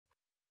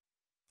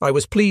I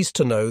was pleased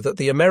to know that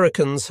the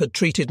Americans had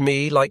treated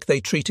me like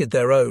they treated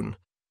their own.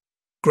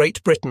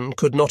 Great Britain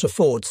could not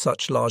afford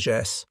such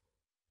largesse.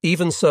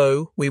 Even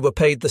so, we were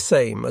paid the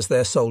same as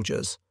their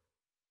soldiers.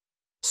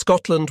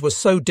 Scotland was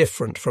so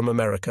different from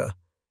America.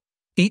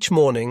 Each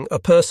morning, a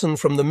person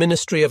from the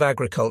Ministry of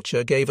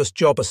Agriculture gave us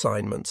job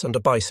assignments and a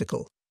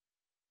bicycle.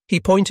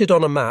 He pointed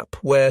on a map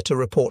where to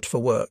report for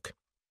work.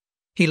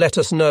 He let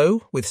us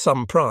know, with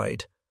some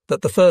pride,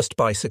 that the first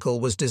bicycle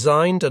was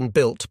designed and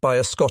built by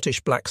a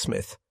Scottish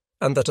blacksmith,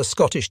 and that a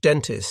Scottish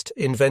dentist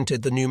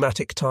invented the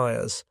pneumatic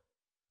tyres.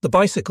 The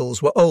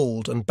bicycles were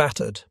old and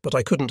battered, but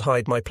I couldn't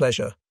hide my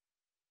pleasure.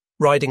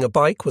 Riding a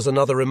bike was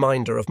another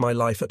reminder of my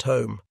life at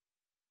home.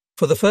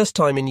 For the first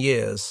time in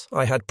years,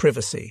 I had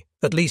privacy,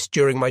 at least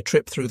during my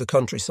trip through the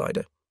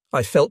countryside.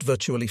 I felt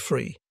virtually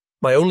free.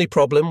 My only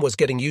problem was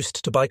getting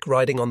used to bike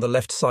riding on the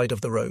left side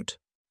of the road.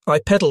 I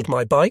pedalled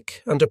my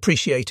bike and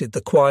appreciated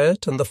the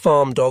quiet and the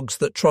farm dogs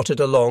that trotted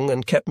along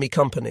and kept me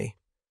company.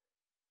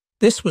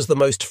 This was the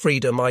most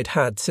freedom I'd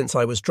had since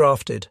I was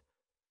drafted.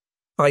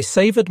 I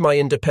savoured my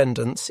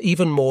independence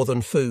even more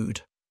than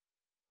food.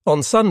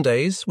 On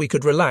Sundays, we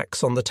could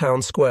relax on the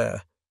town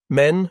square.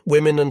 Men,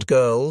 women and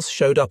girls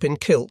showed up in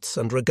kilts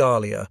and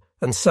regalia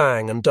and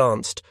sang and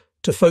danced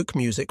to folk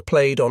music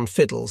played on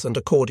fiddles and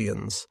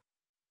accordions.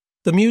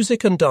 The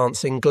music and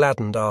dancing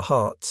gladdened our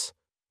hearts.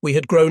 We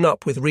had grown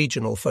up with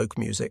regional folk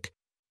music.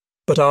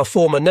 But our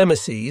former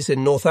nemeses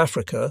in North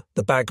Africa,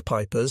 the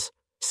bagpipers,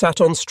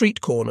 sat on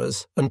street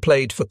corners and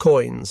played for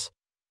coins.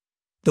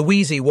 The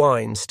wheezy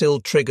whine still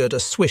triggered a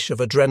swish of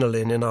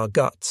adrenaline in our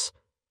guts.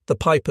 The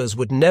pipers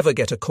would never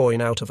get a coin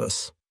out of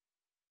us.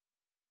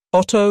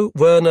 Otto,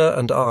 Werner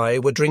and I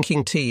were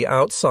drinking tea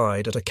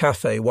outside at a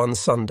cafe one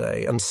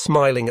Sunday and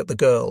smiling at the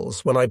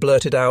girls when I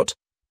blurted out,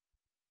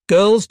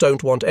 "Girls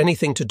don't want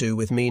anything to do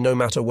with me no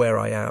matter where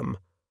I am.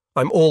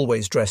 I'm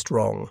always dressed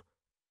wrong.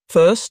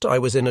 First, I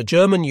was in a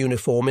German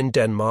uniform in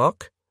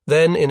Denmark,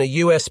 then in a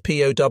US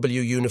POW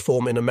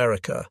uniform in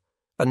America,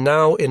 and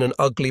now in an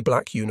ugly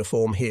black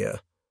uniform here.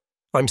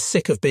 I'm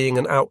sick of being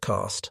an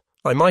outcast.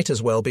 I might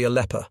as well be a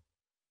leper."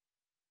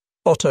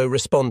 Otto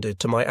responded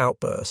to my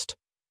outburst.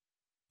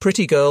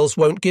 Pretty girls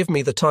won't give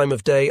me the time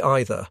of day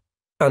either,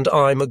 and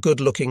I'm a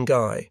good-looking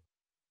guy.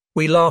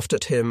 We laughed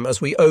at him as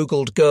we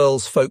ogled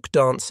girls folk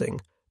dancing,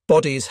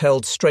 bodies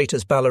held straight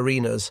as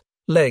ballerinas,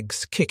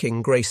 legs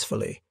kicking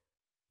gracefully.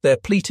 Their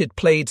pleated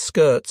plaid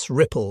skirts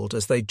rippled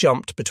as they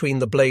jumped between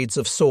the blades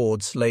of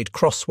swords laid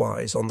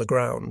crosswise on the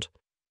ground.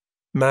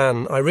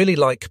 "Man, I really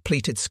like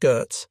pleated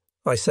skirts,"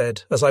 I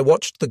said as I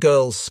watched the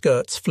girls'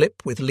 skirts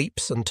flip with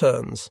leaps and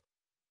turns.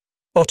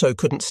 Otto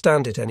couldn't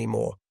stand it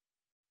anymore.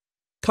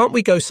 "Can't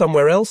we go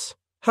somewhere else?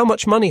 How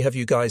much money have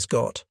you guys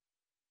got?"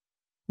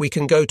 "We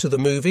can go to the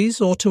movies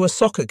or to a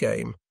soccer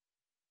game."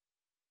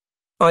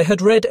 I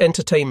had read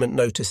entertainment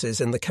notices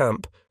in the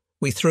camp.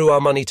 We threw our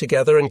money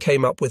together and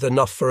came up with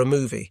enough for a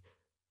movie.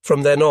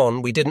 From then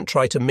on, we didn't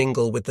try to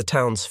mingle with the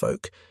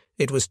townsfolk.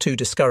 It was too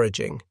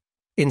discouraging.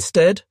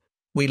 Instead,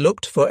 we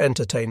looked for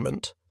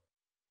entertainment.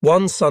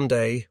 One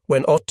Sunday,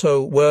 when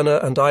Otto, Werner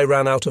and I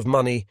ran out of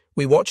money,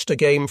 we watched a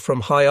game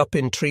from high up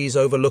in trees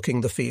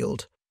overlooking the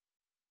field.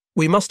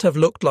 We must have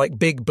looked like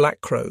big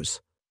black crows.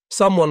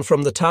 Someone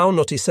from the town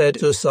noticed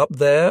us up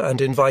there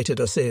and invited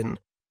us in.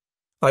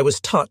 I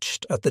was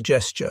touched at the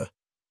gesture.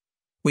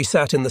 We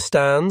sat in the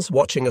stands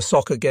watching a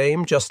soccer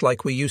game just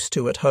like we used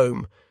to at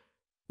home.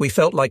 We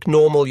felt like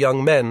normal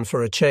young men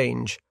for a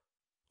change.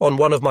 On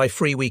one of my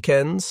free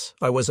weekends,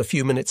 I was a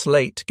few minutes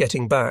late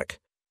getting back.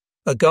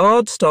 A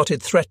guard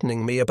started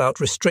threatening me about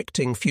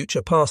restricting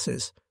future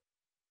passes.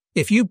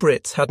 If you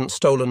Brits hadn't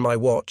stolen my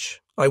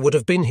watch, I would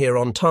have been here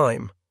on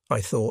time,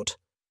 I thought.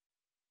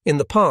 In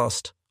the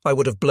past, I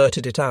would have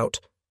blurted it out.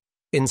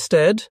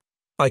 Instead,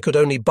 I could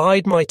only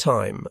bide my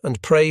time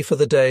and pray for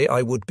the day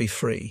I would be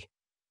free.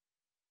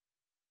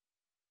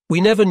 We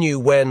never knew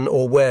when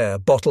or where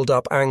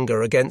bottled-up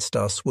anger against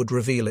us would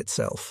reveal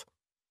itself.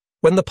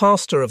 When the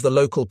pastor of the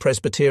local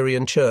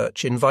Presbyterian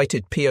church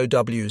invited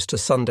POWs to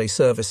Sunday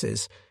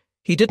services,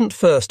 he didn't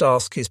first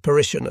ask his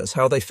parishioners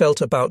how they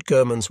felt about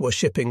Germans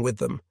worshipping with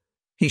them.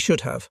 He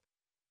should have.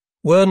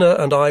 Werner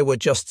and I were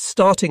just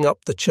starting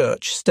up the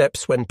church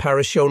steps when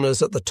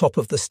parishioners at the top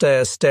of the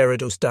stairs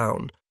stared us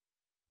down.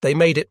 They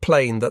made it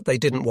plain that they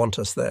didn't want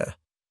us there.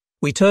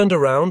 We turned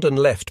around and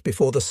left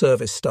before the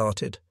service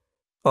started.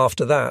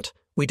 After that,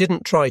 we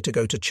didn't try to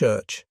go to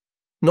church.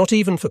 Not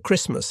even for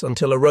Christmas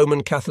until a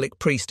Roman Catholic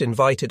priest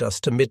invited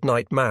us to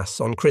midnight mass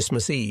on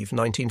Christmas Eve,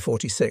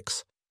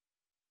 1946.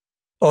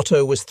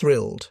 Otto was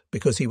thrilled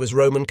because he was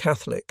Roman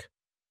Catholic.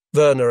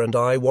 Werner and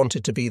I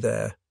wanted to be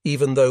there,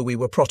 even though we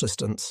were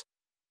Protestants.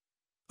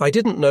 I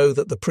didn't know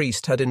that the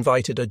priest had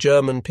invited a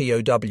German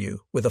POW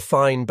with a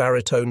fine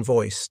baritone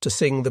voice to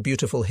sing the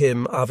beautiful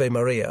hymn Ave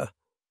Maria.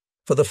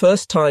 For the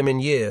first time in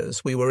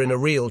years, we were in a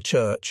real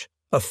church,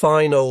 a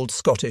fine old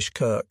Scottish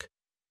kirk.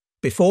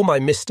 Before my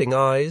misting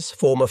eyes,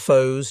 former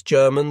foes,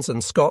 Germans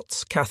and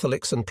Scots,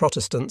 Catholics and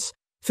Protestants,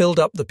 filled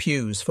up the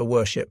pews for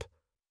worship.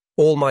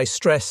 All my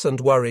stress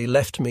and worry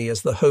left me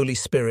as the Holy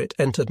Spirit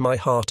entered my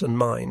heart and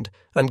mind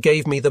and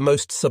gave me the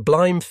most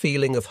sublime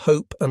feeling of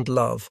hope and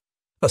love,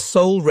 a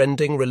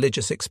soul-rending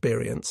religious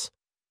experience.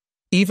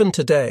 Even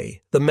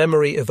today, the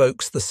memory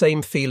evokes the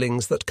same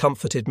feelings that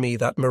comforted me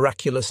that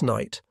miraculous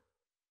night.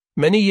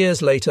 Many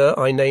years later,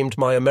 I named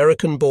my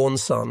American-born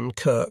son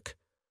Kirk.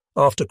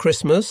 After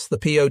Christmas, the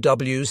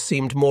POWs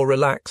seemed more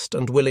relaxed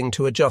and willing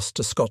to adjust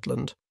to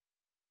Scotland.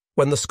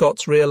 When the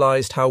Scots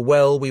realised how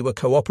well we were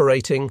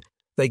cooperating,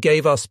 they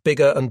gave us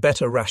bigger and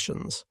better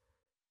rations.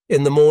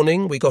 In the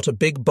morning, we got a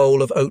big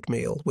bowl of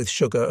oatmeal with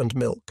sugar and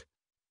milk.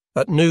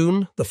 At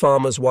noon, the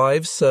farmers'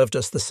 wives served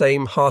us the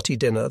same hearty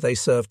dinner they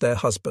served their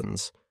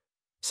husbands.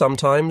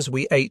 Sometimes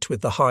we ate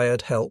with the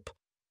hired help.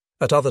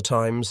 At other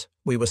times,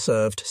 we were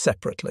served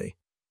separately.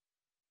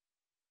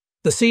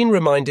 The scene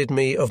reminded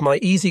me of my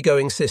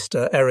easygoing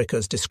sister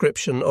Erica's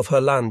description of her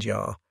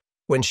landjahr,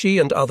 when she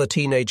and other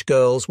teenage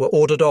girls were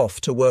ordered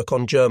off to work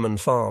on German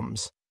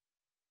farms.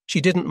 She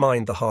didn't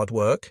mind the hard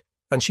work,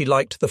 and she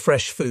liked the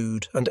fresh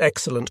food and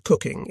excellent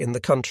cooking in the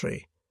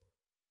country.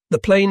 The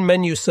plain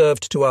menu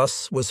served to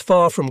us was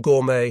far from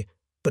gourmet,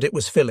 but it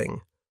was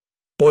filling.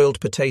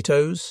 Boiled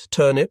potatoes,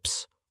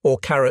 turnips, or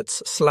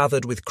carrots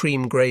slathered with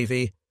cream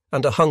gravy,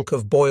 and a hunk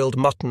of boiled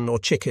mutton or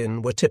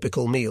chicken were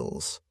typical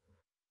meals.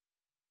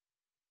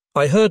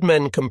 I heard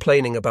men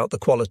complaining about the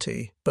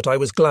quality, but I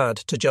was glad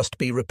to just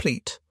be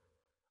replete.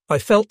 I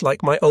felt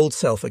like my old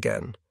self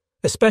again,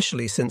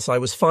 especially since I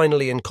was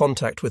finally in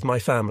contact with my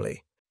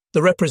family.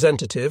 The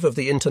representative of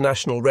the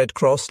International Red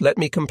Cross let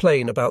me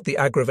complain about the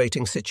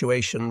aggravating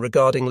situation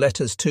regarding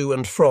letters to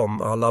and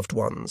from our loved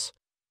ones.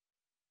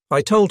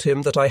 I told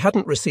him that I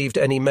hadn't received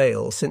any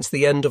mail since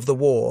the end of the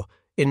war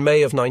in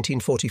May of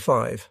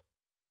 1945.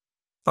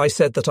 I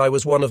said that I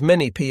was one of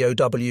many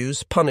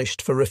POWs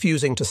punished for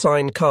refusing to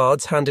sign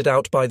cards handed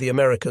out by the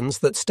Americans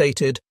that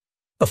stated,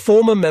 "A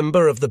former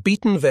member of the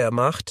beaten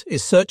Wehrmacht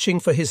is searching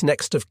for his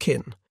next of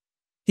kin."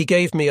 He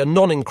gave me a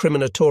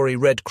non-incriminatory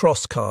Red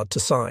Cross card to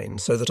sign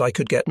so that I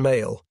could get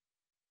mail.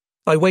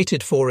 I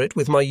waited for it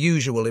with my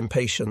usual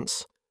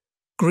impatience.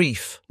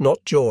 Grief,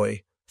 not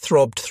joy,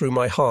 throbbed through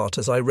my heart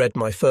as I read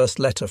my first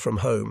letter from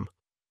home.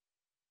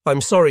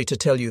 "I'm sorry to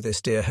tell you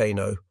this, dear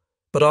Haino,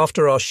 but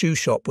after our shoe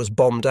shop was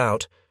bombed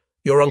out,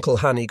 your Uncle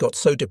Hanny got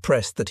so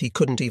depressed that he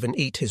couldn't even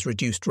eat his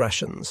reduced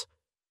rations.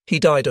 He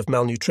died of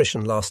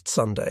malnutrition last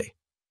Sunday."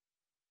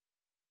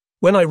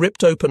 When I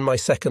ripped open my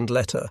second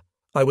letter,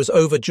 I was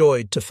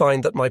overjoyed to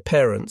find that my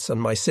parents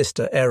and my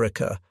sister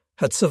Erica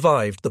had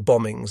survived the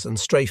bombings and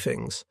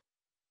strafings.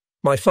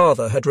 My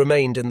father had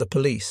remained in the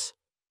police.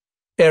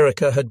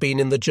 Erica had been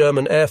in the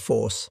German Air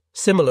Force,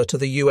 similar to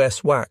the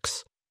US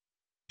WACS.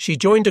 She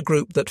joined a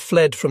group that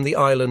fled from the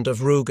island of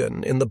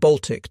Rügen in the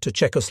Baltic to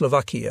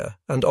Czechoslovakia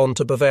and on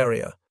to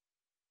Bavaria.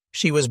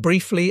 She was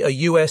briefly a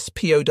US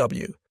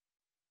POW.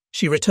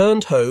 She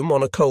returned home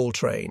on a coal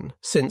train,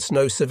 since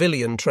no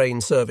civilian train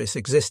service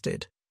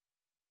existed.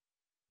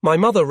 My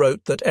mother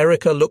wrote that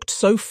Erica looked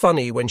so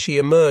funny when she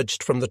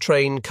emerged from the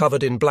train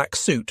covered in black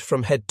soot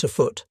from head to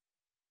foot.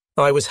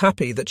 I was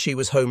happy that she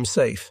was home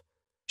safe.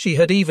 She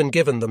had even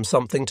given them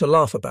something to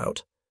laugh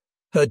about.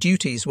 Her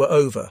duties were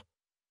over.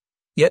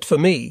 Yet for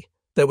me,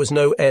 there was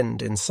no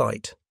end in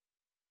sight.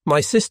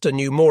 My sister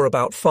knew more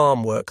about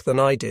farm work than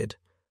I did.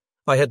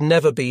 I had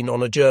never been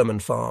on a German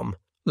farm,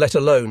 let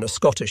alone a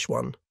Scottish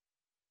one.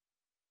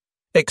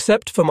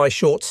 Except for my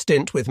short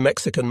stint with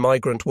Mexican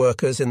migrant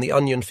workers in the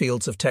onion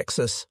fields of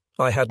Texas,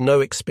 I had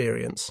no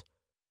experience.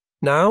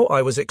 Now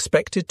I was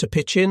expected to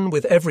pitch in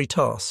with every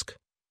task.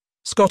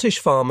 Scottish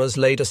farmers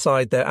laid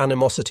aside their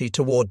animosity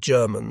toward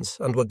Germans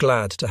and were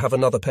glad to have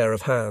another pair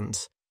of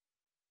hands.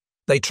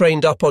 "They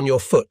trained up on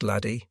your foot,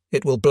 laddie.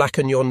 It will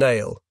blacken your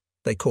nail,"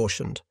 they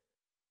cautioned.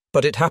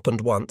 But it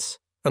happened once,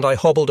 and I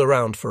hobbled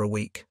around for a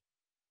week.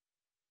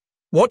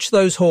 "Watch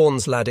those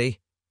horns, laddie,"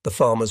 the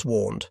farmers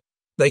warned.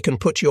 "They can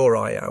put your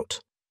eye out."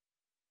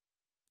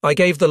 I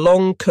gave the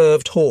long,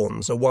 curved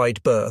horns a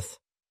wide berth.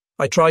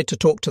 I tried to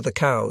talk to the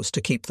cows to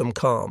keep them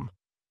calm.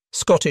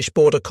 Scottish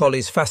border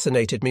collies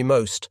fascinated me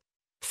most.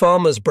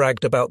 Farmers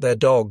bragged about their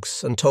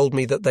dogs and told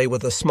me that they were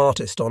the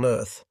smartest on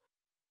earth.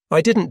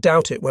 I didn't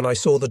doubt it when I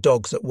saw the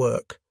dogs at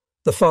work.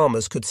 The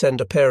farmers could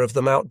send a pair of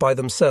them out by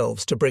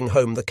themselves to bring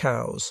home the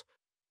cows.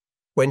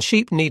 When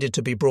sheep needed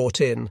to be brought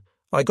in,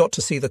 I got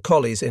to see the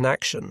collies in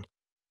action.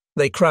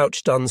 They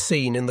crouched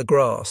unseen in the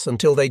grass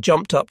until they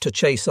jumped up to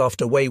chase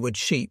after wayward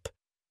sheep.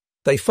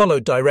 They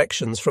followed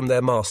directions from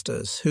their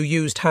masters, who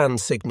used hand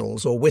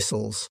signals or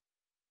whistles.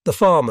 The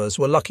farmers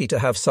were lucky to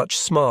have such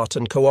smart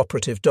and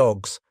cooperative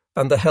dogs,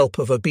 and the help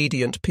of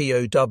obedient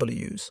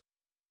POWs.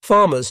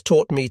 Farmers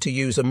taught me to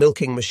use a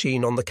milking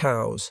machine on the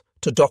cows,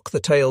 to dock the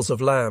tails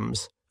of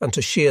lambs, and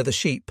to shear the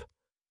sheep.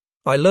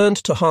 I learned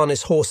to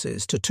harness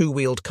horses to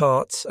two-wheeled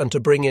carts and to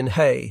bring in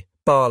hay,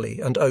 barley,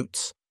 and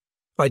oats.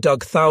 I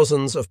dug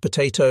thousands of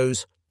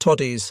potatoes,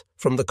 toddies,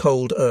 from the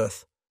cold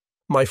earth.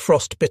 My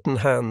frost-bitten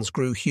hands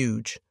grew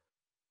huge.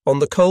 On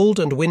the cold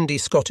and windy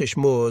Scottish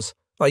moors,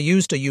 I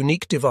used a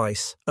unique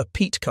device, a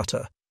peat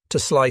cutter, to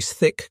slice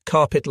thick,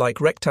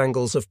 carpet-like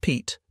rectangles of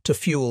peat to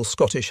fuel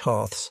Scottish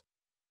hearths.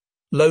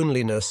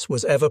 Loneliness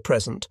was ever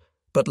present,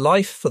 but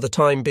life for the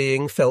time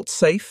being felt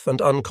safe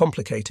and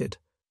uncomplicated.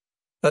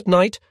 At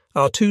night,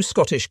 our 2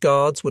 Scottish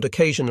guards would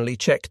occasionally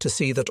check to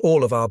see that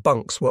all of our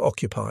bunks were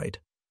occupied.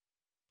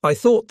 I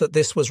thought that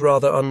this was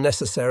rather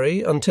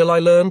unnecessary until I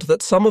learned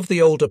that some of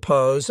the older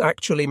POWs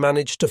actually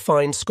managed to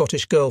find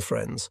Scottish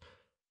girlfriends.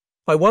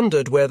 I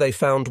wondered where they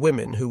found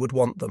women who would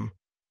want them.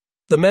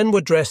 The men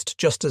were dressed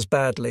just as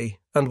badly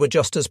and were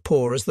just as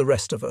poor as the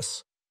rest of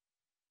us.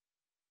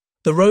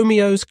 The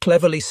Romeos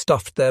cleverly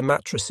stuffed their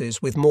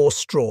mattresses with more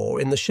straw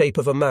in the shape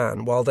of a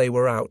man while they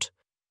were out.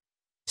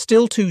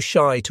 Still too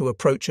shy to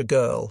approach a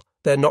girl,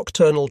 their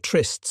nocturnal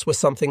trysts were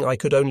something I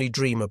could only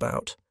dream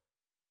about.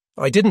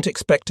 I didn't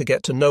expect to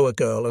get to know a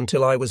girl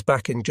until I was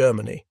back in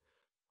Germany.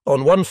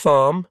 On one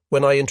farm,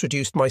 when I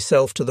introduced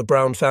myself to the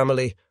Brown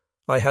family,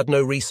 I had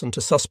no reason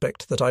to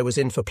suspect that I was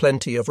in for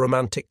plenty of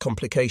romantic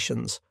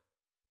complications.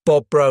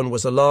 Bob Brown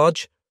was a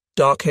large,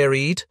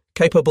 dark-haired,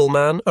 capable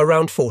man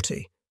around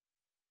 40.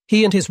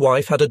 He and his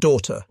wife had a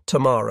daughter,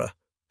 Tamara,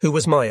 who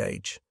was my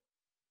age.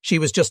 She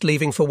was just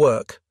leaving for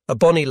work, a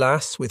bonny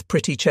lass with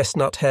pretty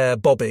chestnut hair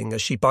bobbing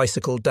as she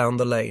bicycled down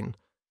the lane.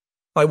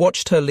 I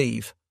watched her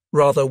leave,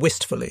 rather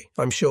wistfully,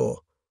 I'm sure.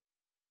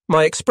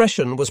 My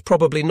expression was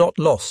probably not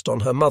lost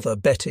on her mother,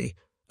 Betty,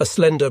 a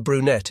slender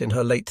brunette in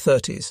her late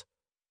 30s.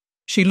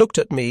 She looked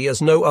at me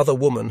as no other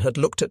woman had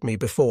looked at me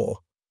before.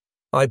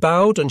 I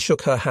bowed and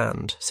shook her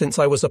hand, since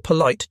I was a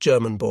polite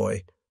German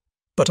boy.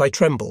 But I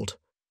trembled.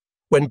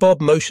 When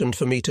Bob motioned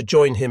for me to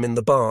join him in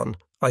the barn,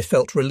 I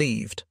felt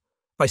relieved.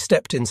 I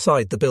stepped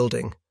inside the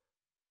building.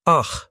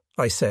 "Ach,"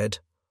 I said,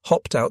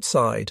 hopped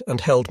outside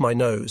and held my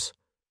nose.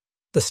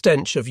 The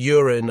stench of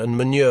urine and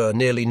manure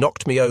nearly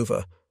knocked me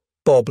over.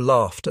 Bob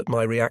laughed at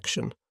my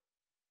reaction.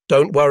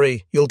 "Don't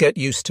worry, you'll get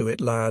used to it,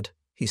 lad,"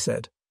 he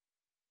said.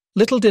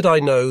 Little did I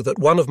know that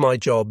one of my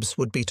jobs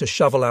would be to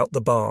shovel out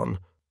the barn.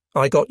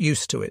 I got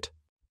used to it.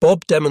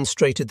 Bob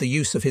demonstrated the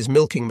use of his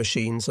milking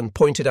machines and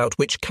pointed out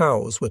which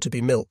cows were to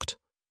be milked.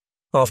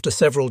 After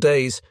several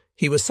days,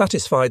 he was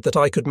satisfied that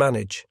I could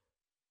manage.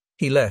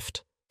 He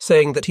left,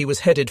 saying that he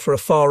was headed for a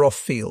far-off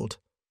field.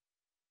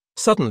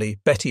 Suddenly,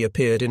 Betty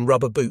appeared in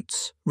rubber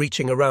boots,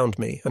 reaching around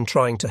me and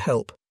trying to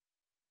help.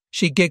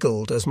 She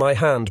giggled as my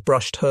hand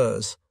brushed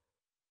hers.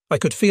 I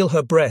could feel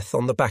her breath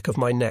on the back of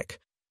my neck.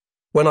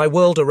 When I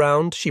whirled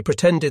around, she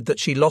pretended that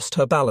she lost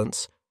her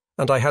balance,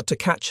 and I had to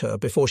catch her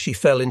before she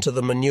fell into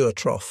the manure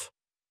trough.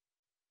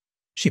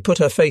 She put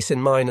her face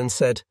in mine and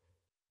said,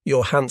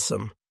 "You're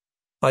handsome.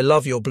 I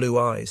love your blue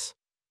eyes."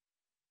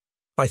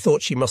 I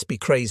thought she must be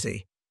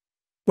crazy.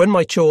 When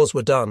my chores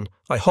were done,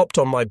 I hopped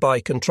on my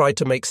bike and tried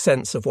to make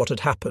sense of what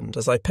had happened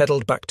as I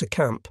pedaled back to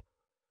camp.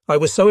 I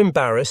was so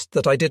embarrassed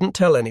that I didn't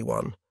tell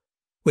anyone.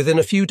 Within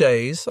a few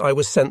days, I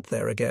was sent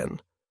there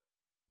again.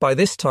 By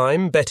this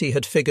time, Betty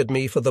had figured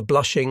me for the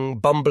blushing,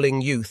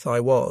 bumbling youth I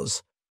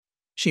was.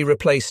 She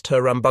replaced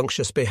her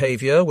rambunctious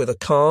behaviour with a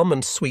calm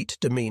and sweet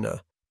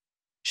demeanour.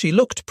 She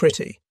looked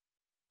pretty.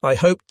 I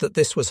hoped that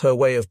this was her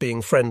way of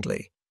being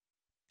friendly.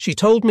 She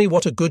told me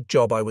what a good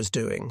job I was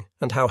doing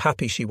and how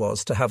happy she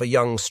was to have a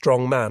young,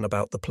 strong man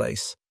about the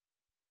place.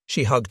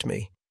 She hugged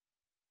me.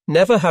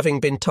 Never having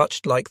been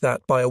touched like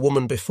that by a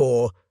woman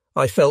before,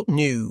 I felt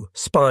new,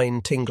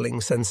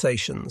 spine-tingling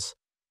sensations.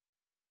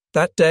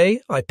 That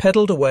day, I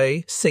pedalled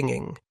away,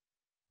 singing.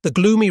 The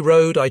gloomy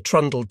road I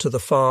trundled to the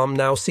farm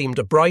now seemed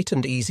a bright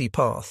and easy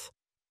path.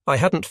 I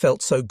hadn't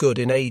felt so good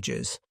in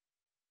ages.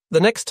 The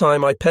next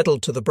time I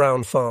pedalled to the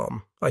Brown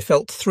farm, I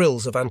felt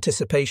thrills of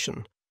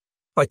anticipation.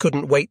 I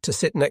couldn't wait to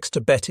sit next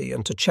to Betty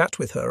and to chat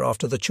with her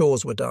after the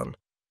chores were done.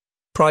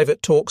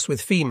 Private talks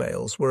with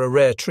females were a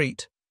rare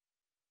treat.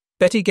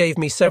 Betty gave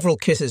me several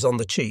kisses on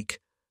the cheek,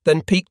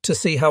 then peeked to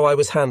see how I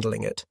was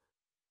handling it.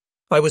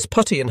 I was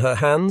putty in her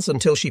hands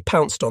until she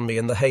pounced on me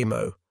in the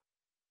haymow.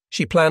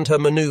 She planned her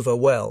manoeuvre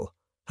well.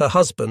 Her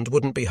husband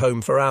wouldn't be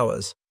home for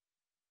hours.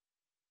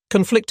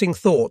 Conflicting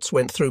thoughts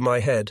went through my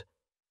head.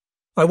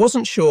 I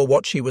wasn't sure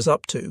what she was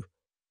up to.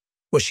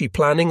 Was she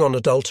planning on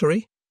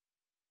adultery?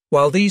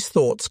 While these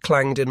thoughts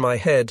clanged in my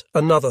head,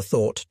 another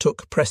thought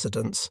took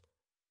precedence.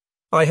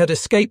 I had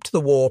escaped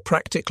the war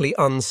practically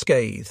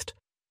unscathed.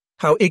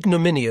 How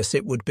ignominious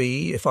it would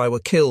be if I were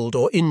killed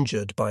or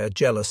injured by a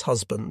jealous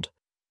husband.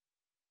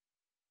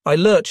 I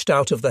lurched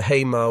out of the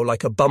haymow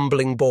like a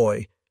bumbling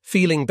boy,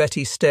 feeling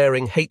Betty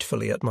staring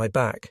hatefully at my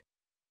back.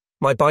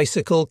 My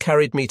bicycle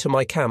carried me to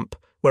my camp,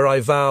 where I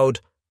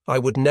vowed I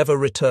would never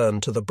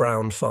return to the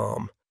Brown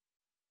farm.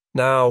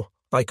 Now,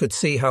 I could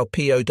see how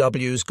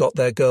POWs got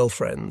their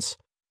girlfriends.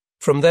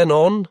 From then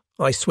on,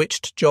 I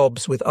switched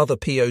jobs with other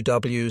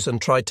POWs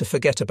and tried to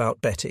forget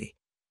about Betty.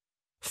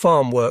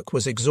 Farm work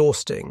was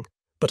exhausting,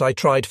 but I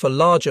tried for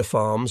larger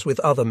farms with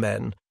other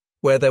men,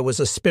 where there was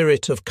a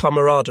spirit of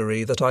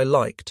camaraderie that I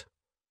liked.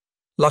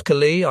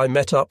 Luckily, I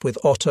met up with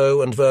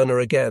Otto and Werner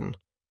again.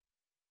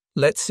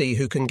 Let's see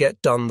who can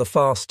get done the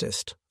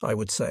fastest, I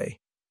would say.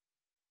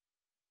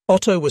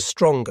 Otto was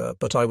stronger,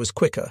 but I was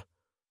quicker.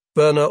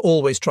 Werner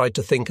always tried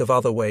to think of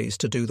other ways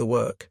to do the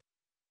work.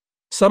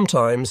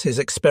 Sometimes his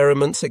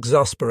experiments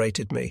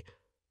exasperated me,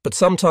 but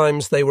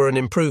sometimes they were an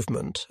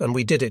improvement, and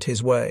we did it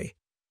his way.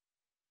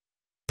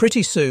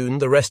 Pretty soon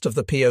the rest of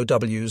the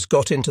POWs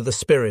got into the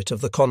spirit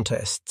of the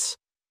contests.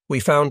 We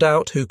found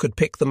out who could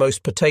pick the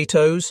most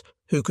potatoes,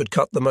 who could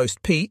cut the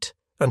most peat,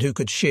 and who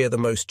could shear the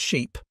most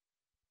sheep.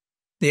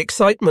 The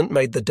excitement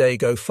made the day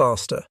go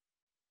faster.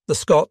 The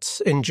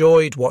Scots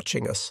enjoyed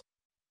watching us.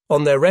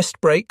 On their rest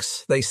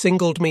breaks, they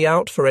singled me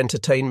out for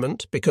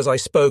entertainment because I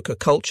spoke a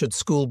cultured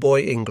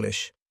schoolboy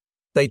English.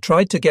 They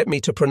tried to get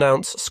me to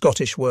pronounce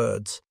Scottish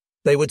words.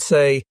 They would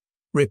say,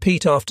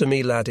 "Repeat after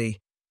me, laddie.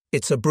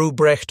 It's a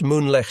brubrecht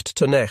moonlecht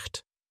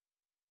tonecht."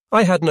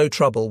 I had no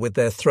trouble with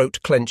their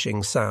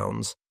throat-clenching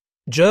sounds.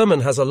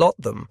 German has a lot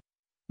them.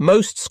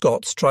 Most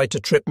Scots tried to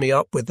trip me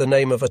up with the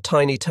name of a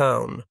tiny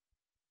town.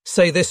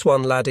 "Say this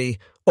one, laddie,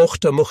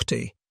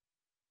 Ochtermuchty."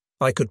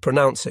 I could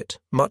pronounce it,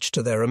 much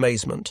to their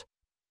amazement.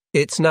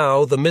 It's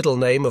now the middle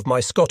name of my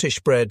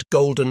Scottish-bred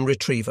golden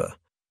retriever.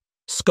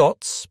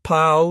 Scots,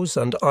 POWs,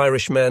 and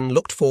Irishmen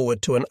looked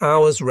forward to an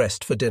hour's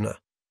rest for dinner.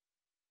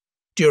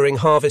 During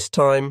harvest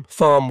time,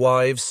 farm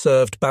wives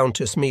served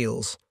bounteous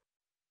meals.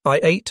 I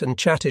ate and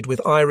chatted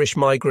with Irish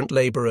migrant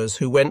labourers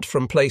who went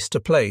from place to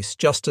place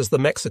just as the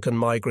Mexican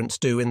migrants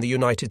do in the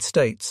United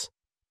States.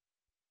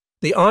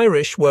 The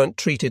Irish weren't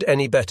treated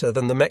any better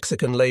than the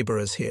Mexican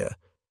labourers here.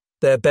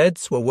 Their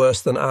beds were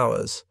worse than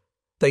ours.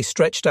 They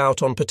stretched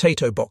out on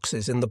potato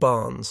boxes in the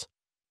barns.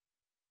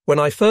 When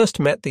I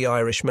first met the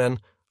Irishmen,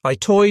 I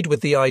toyed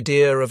with the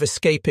idea of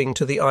escaping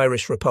to the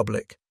Irish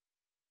Republic.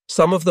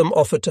 Some of them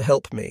offered to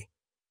help me.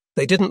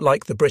 They didn't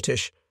like the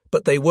British,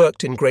 but they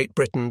worked in Great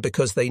Britain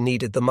because they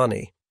needed the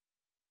money.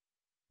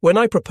 When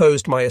I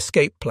proposed my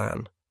escape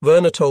plan,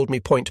 Werner told me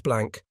point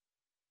blank,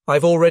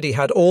 "I've already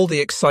had all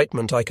the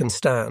excitement I can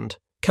stand.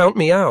 Count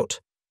me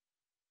out."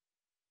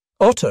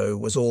 Otto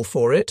was all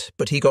for it,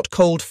 but he got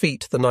cold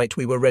feet the night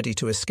we were ready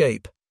to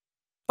escape.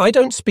 "I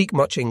don't speak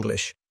much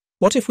English.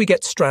 What if we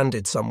get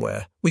stranded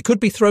somewhere? We could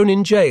be thrown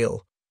in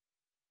jail."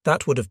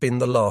 That would have been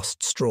the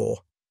last straw.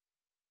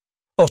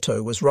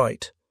 Otto was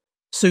right.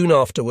 Soon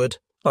afterward,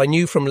 I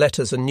knew from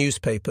letters and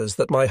newspapers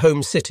that my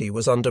home city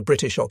was under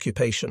British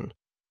occupation.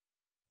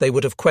 They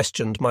would have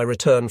questioned my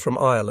return from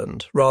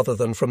Ireland rather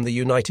than from the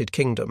United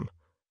Kingdom.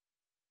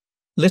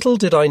 Little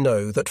did I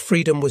know that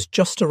freedom was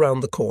just around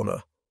the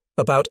corner.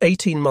 About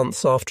 18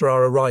 months after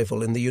our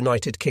arrival in the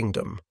United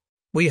Kingdom,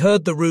 we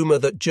heard the rumour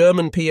that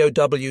German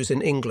POWs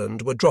in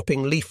England were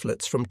dropping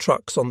leaflets from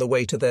trucks on the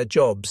way to their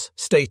jobs,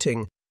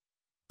 stating,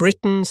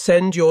 "Britain,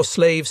 send your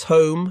slaves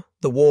home,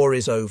 the war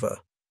is over."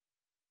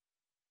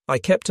 I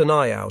kept an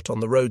eye out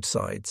on the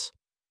roadsides.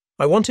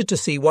 I wanted to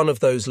see one of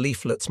those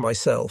leaflets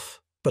myself,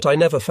 but I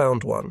never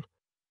found one.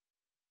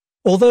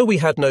 Although we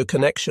had no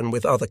connection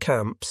with other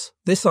camps,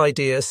 this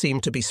idea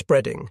seemed to be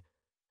spreading,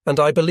 and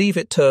I believe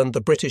it turned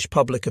the British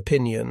public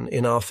opinion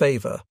in our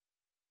favour.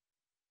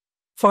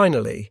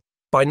 Finally,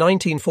 by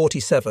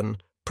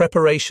 1947,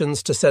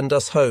 preparations to send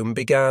us home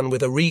began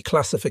with a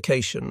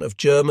reclassification of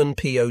German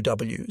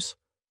POWs.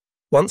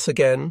 Once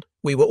again,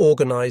 we were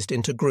organised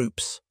into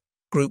groups.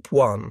 Group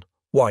 1,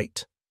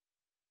 white.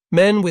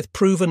 Men with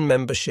proven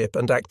membership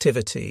and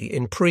activity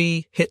in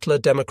pre-Hitler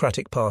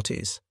democratic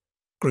parties.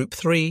 Group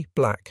 3,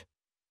 black.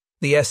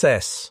 The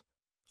SS,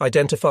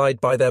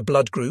 identified by their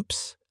blood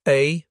groups,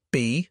 A,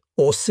 B,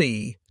 or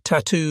C,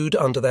 tattooed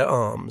under their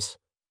arms.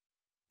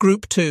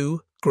 Group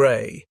 2,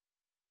 grey.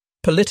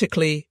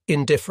 Politically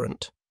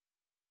indifferent.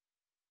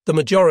 The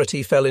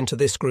majority fell into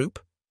this group,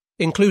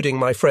 including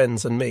my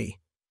friends and me.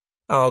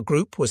 Our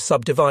group was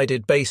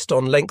subdivided based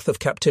on length of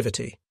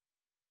captivity.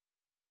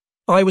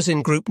 I was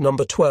in group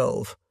number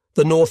 12,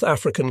 the North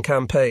African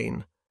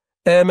Campaign.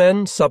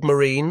 Airmen,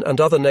 submarine,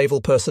 and other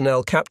naval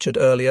personnel captured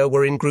earlier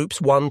were in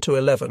groups 1 to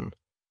 11.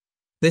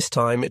 This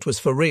time it was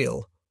for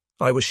real.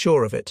 I was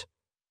sure of it.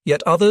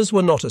 Yet others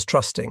were not as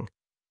trusting.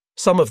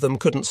 Some of them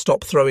couldn't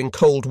stop throwing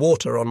cold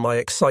water on my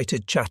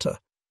excited chatter.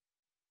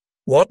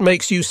 "What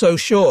makes you so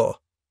sure?"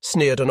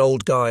 sneered an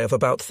old guy of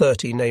about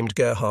 30 named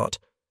Gerhardt.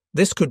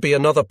 "This could be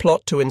another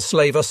plot to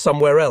enslave us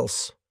somewhere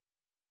else."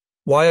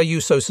 "Why are you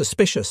so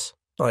suspicious?"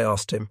 I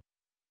asked him.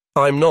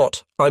 "I'm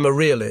not. I'm a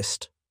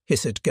realist,"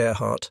 hissed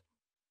Gerhardt.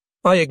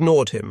 I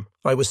ignored him.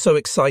 I was so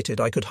excited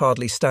I could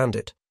hardly stand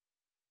it.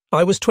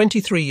 I was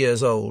 23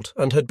 years old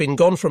and had been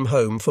gone from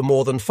home for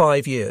more than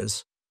 5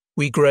 years.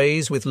 We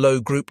greys with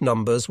low group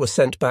numbers were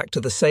sent back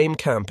to the same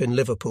camp in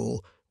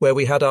Liverpool, where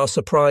we had our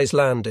surprise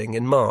landing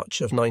in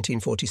March of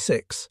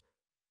 1946.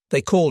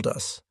 They called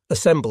us,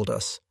 assembled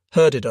us,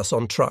 herded us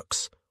on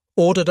trucks,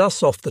 ordered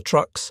us off the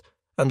trucks,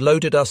 and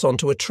loaded us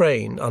onto a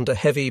train under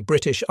heavy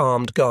British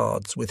armed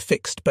guards with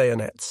fixed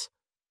bayonets.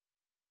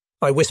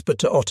 I whispered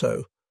to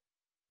Otto,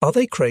 "Are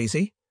they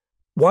crazy?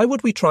 Why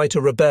would we try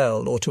to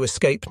rebel or to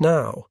escape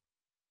now?"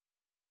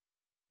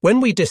 When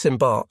we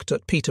disembarked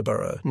at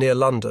Peterborough, near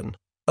London,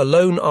 a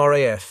lone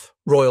RAF,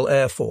 Royal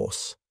Air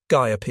Force,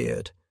 guy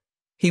appeared.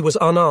 He was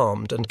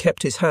unarmed and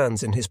kept his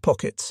hands in his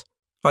pockets.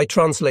 I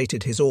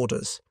translated his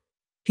orders.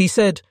 He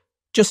said,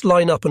 Just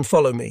line up and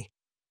follow me."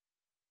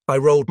 I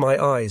rolled my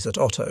eyes at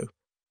Otto.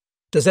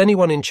 "Does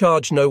anyone in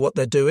charge know what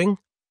they're doing?"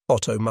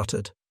 Otto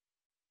muttered.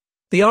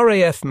 The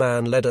RAF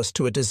man led us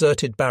to a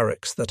deserted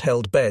barracks that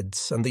held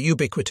beds and the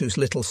ubiquitous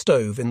little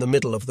stove in the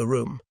middle of the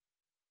room.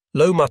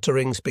 Low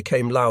mutterings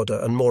became louder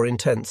and more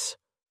intense.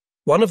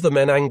 One of the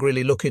men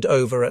angrily looked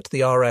over at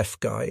the RF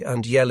guy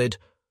and yelled,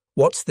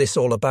 "What's this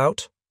all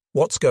about?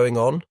 What's going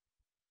on?"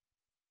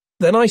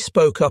 Then I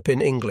spoke up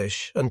in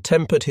English and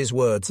tempered his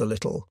words a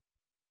little.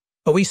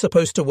 "Are we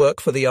supposed to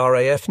work for the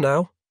RAF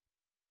now?"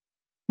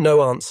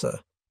 No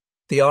answer.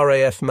 The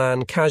RAF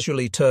man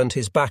casually turned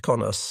his back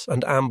on us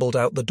and ambled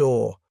out the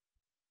door.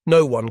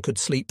 No one could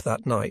sleep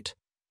that night.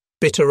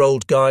 Bitter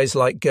old guys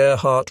like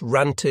Gerhardt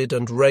ranted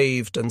and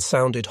raved and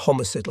sounded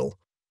homicidal.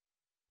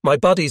 My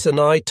buddies and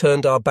I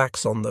turned our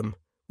backs on them.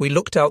 We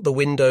looked out the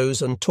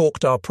windows and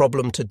talked our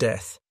problem to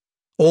death.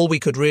 All we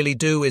could really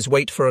do is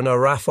wait for an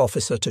RAF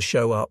officer to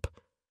show up.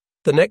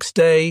 The next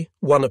day,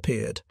 one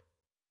appeared.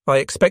 I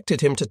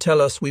expected him to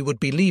tell us we would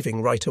be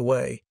leaving right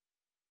away.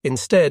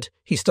 Instead,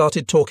 he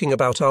started talking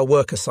about our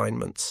work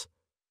assignments.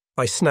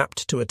 I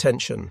snapped to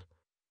attention.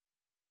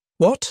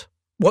 "What?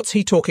 What's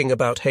he talking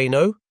about,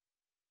 Haino?"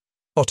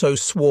 Otto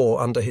swore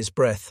under his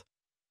breath.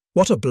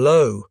 What a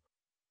blow!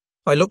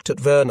 I looked at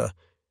Werner.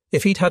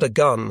 If he'd had a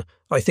gun,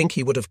 I think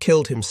he would have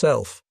killed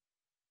himself.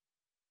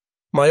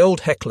 My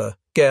old heckler,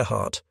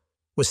 Gerhardt,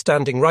 was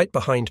standing right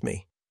behind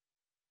me.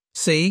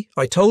 "See,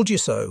 I told you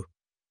so."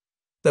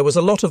 There was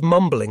a lot of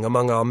mumbling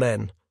among our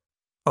men.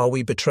 Are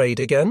we betrayed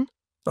again?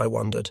 I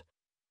wondered.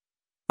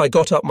 I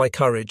got up my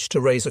courage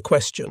to raise a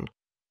question.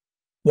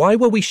 Why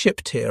were we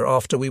shipped here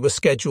after we were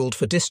scheduled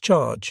for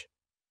discharge?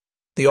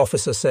 The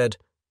officer said,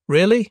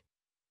 "Really?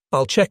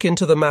 I'll check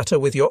into the matter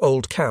with your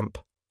old camp,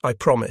 I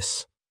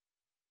promise."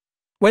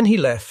 When he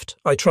left,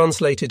 I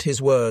translated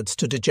his words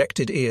to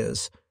dejected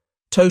ears.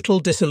 Total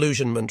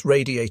disillusionment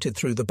radiated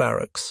through the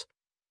barracks.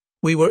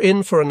 We were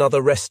in for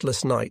another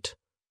restless night.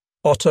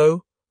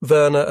 Otto,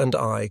 Werner and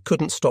I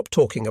couldn't stop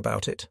talking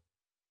about it.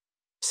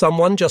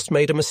 "Someone just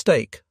made a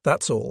mistake,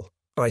 that's all,"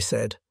 I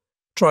said,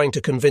 trying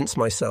to convince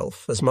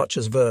myself as much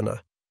as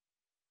Werner.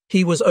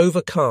 He was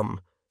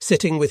overcome,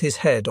 sitting with his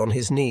head on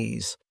his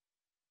knees.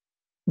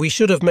 "We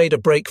should have made a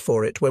break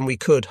for it when we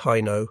could,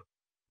 Haino,"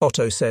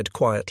 Otto said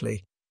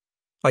quietly.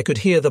 I could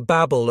hear the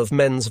babble of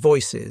men's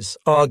voices,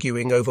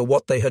 arguing over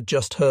what they had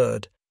just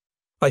heard.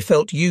 I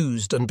felt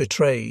used and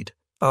betrayed.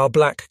 Our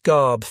black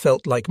garb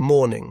felt like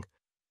mourning.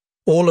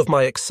 All of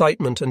my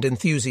excitement and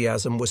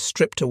enthusiasm was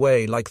stripped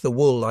away like the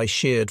wool I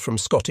sheared from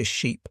Scottish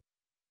sheep.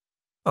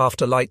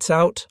 After lights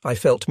out, I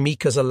felt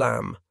meek as a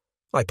lamb.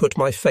 I put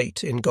my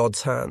fate in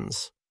God's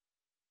hands.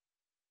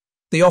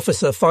 The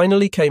officer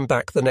finally came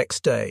back the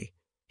next day.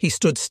 He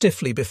stood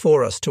stiffly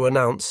before us to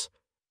announce,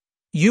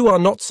 "You are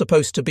not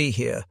supposed to be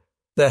here.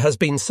 There has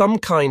been some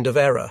kind of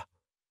error."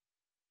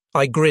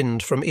 I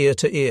grinned from ear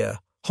to ear,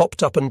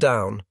 hopped up and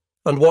down,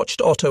 and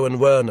watched Otto and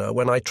Werner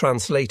when I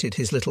translated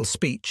his little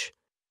speech.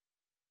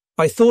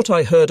 I thought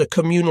I heard a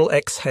communal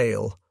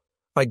exhale.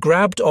 I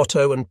grabbed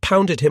Otto and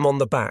pounded him on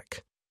the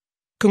back.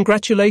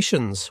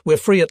 "Congratulations, we're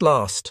free at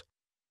last."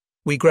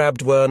 We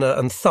grabbed Werner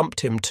and thumped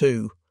him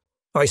too.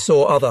 I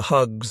saw other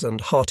hugs and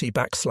hearty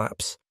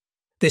backslaps.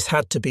 This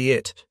had to be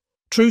it.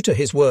 True to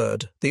his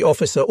word, the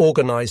officer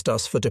organised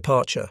us for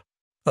departure.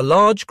 A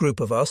large group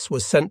of us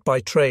was sent by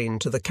train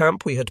to the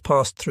camp we had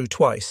passed through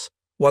twice,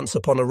 once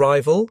upon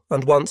arrival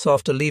and once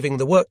after leaving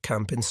the work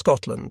camp in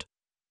Scotland.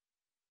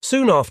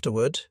 Soon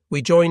afterward,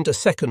 we joined a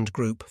second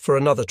group for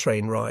another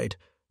train ride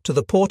to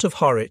the port of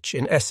Harwich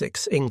in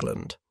Essex,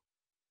 England.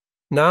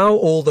 Now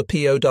all the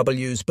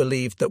POWs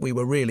believed that we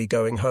were really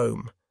going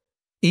home.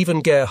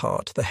 Even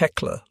Gerhardt, the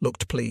heckler,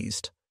 looked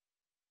pleased.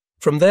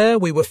 From there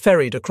we were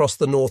ferried across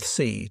the North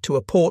Sea to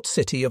a port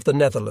city of the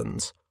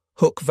Netherlands,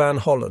 Hoek van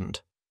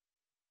Holland.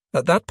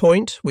 At that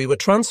point, we were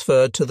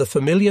transferred to the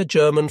familiar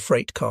German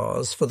freight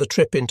cars for the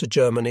trip into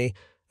Germany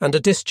and a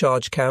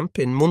discharge camp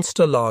in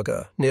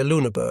Münsterlager near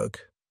Lüneburg.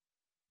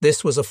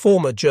 This was a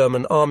former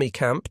German army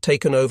camp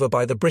taken over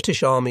by the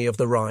British Army of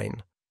the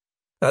Rhine.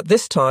 At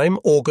this time,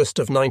 August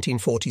of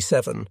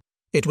 1947,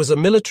 it was a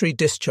military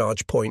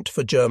discharge point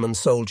for German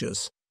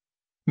soldiers.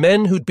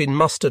 Men who'd been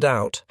mustered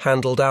out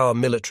handled our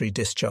military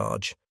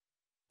discharge.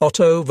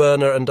 Otto,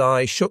 Werner and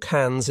I shook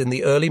hands in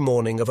the early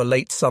morning of a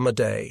late summer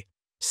day,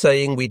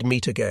 saying we'd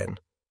meet again.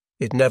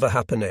 It never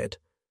happened.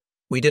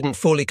 We didn't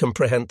fully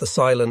comprehend the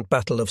silent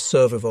battle of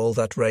survival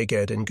that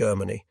raged in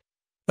Germany.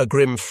 A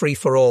grim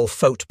free-for-all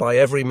fought by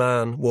every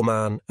man,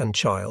 woman and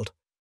child.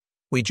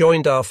 We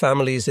joined our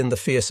families in the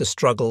fiercer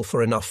struggle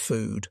for enough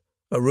food,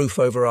 a roof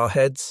over our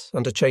heads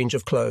and a change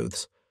of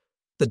clothes.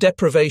 The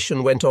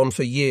deprivation went on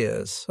for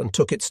years and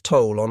took its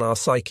toll on our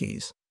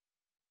psyches.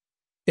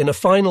 In a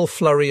final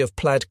flurry of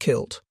plaid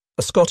kilt,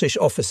 a Scottish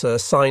officer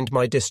signed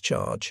my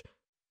discharge.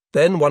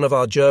 Then one of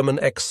our German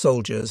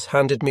ex-soldiers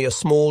handed me a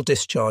small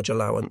discharge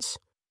allowance.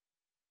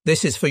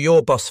 "This is for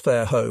your bus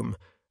fare home,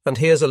 and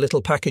here's a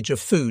little package of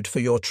food for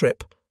your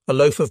trip, a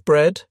loaf of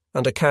bread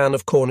and a can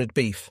of corned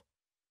beef.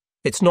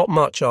 It's not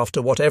much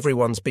after what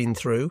everyone's been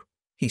through,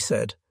 he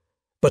said,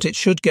 but it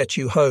should get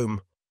you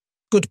home.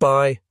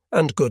 Goodbye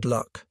and good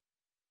luck.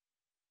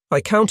 I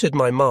counted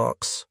my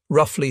marks,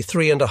 roughly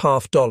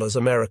 $3.50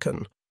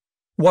 American,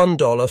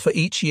 $1 for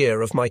each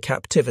year of my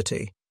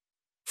captivity.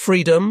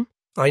 Freedom,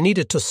 I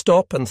needed to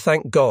stop and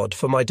thank God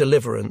for my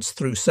deliverance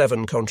through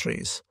 7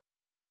 countries.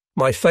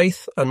 My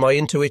faith and my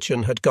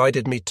intuition had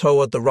guided me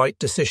toward the right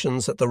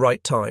decisions at the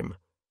right time.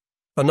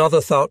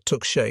 Another thought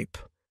took shape.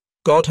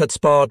 God had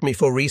sparred me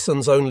for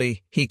reasons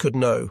only He could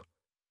know.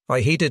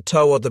 I headed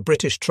toward the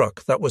British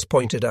truck that was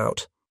pointed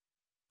out.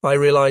 I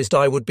realized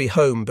I would be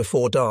home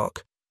before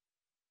dark.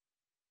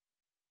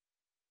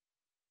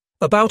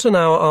 About an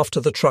hour after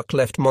the truck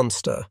left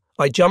Munster,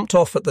 I jumped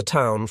off at the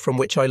town from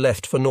which I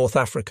left for North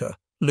Africa,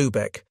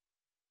 Lübeck.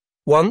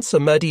 Once a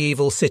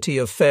medieval city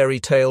of fairy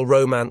tale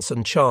romance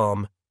and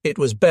charm, it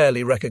was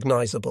barely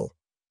recognizable.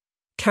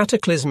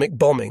 Cataclysmic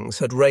bombings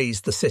had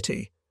razed the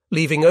city,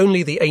 leaving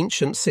only the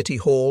ancient city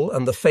hall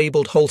and the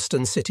fabled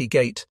Holsten city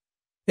gate,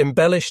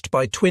 embellished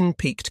by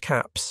twin-peaked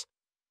caps.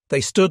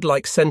 They stood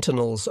like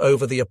sentinels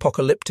over the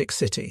apocalyptic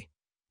city.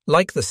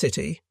 Like the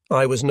city,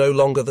 I was no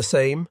longer the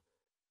same.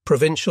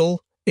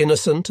 Provincial,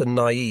 innocent and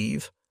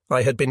naive,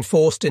 I had been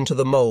forced into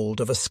the mould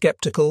of a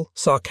skeptical,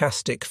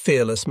 sarcastic,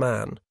 fearless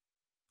man.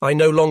 I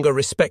no longer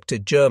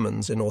respected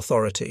Germans in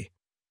authority.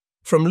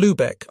 From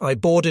Lübeck, I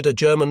boarded a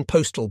German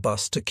postal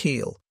bus to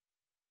Kiel.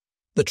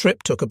 The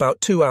trip took about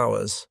 2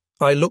 hours.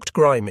 I looked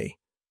grimy.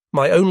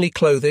 My only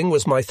clothing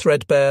was my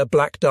threadbare,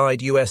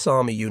 black-dyed US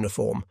Army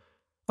uniform.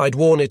 I'd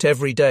worn it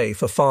every day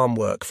for farm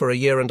work for a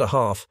year and a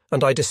half,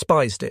 and I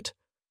despised it.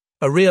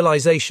 A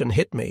realization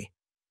hit me.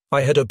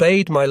 I had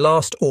obeyed my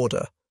last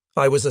order.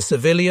 I was a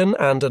civilian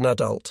and an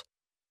adult.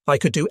 I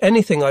could do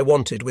anything I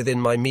wanted within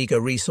my meagre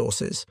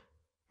resources.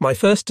 My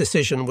first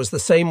decision was the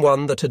same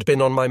one that had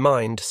been on my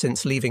mind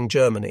since leaving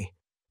Germany,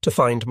 to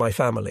find my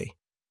family.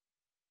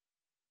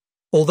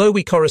 Although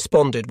we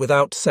corresponded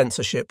without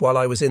censorship while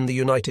I was in the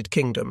United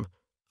Kingdom,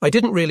 I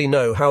didn't really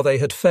know how they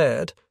had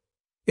fared.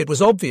 It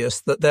was obvious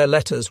that their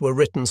letters were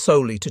written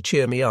solely to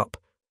cheer me up.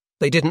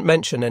 They didn't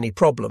mention any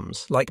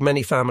problems, like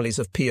many families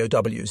of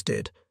POWs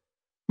did.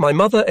 My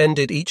mother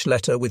ended each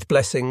letter with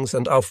blessings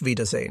and Auf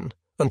Wiedersehen,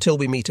 until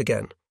we meet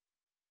again.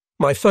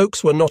 My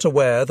folks were not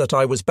aware that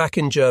I was back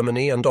in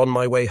Germany and on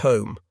my way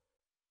home.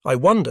 I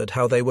wondered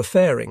how they were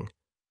faring.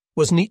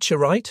 Was Nietzsche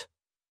right?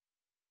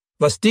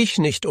 Was dich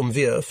nicht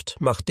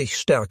umwirft, macht dich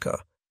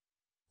stärker.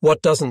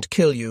 What doesn't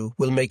kill you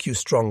will make you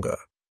stronger.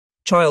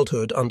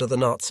 Childhood under the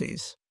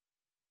Nazis.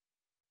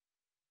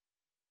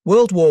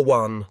 World War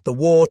I, the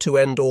war to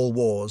end all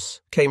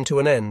wars, came to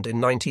an end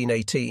in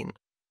 1918.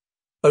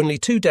 Only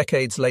 2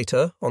 decades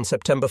later, on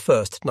September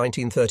 1st,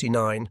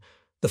 1939,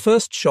 the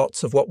first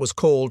shots of what was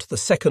called the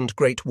Second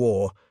Great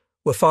War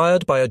were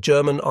fired by a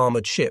German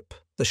armoured ship,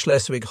 the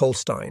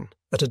Schleswig-Holstein,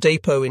 at a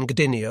depot in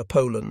Gdynia,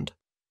 Poland.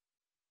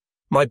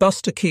 My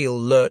bus to Kiel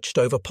lurched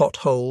over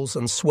potholes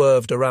and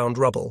swerved around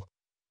rubble.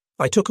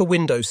 I took a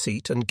window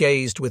seat and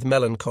gazed with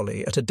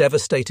melancholy at a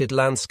devastated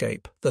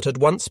landscape that had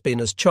once been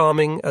as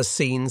charming as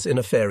scenes in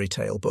a fairy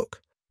tale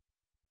book.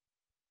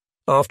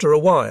 After a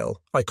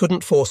while, I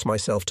couldn't force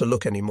myself to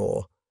look any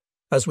more.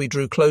 As we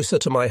drew closer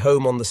to my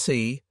home on the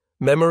sea,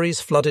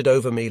 memories flooded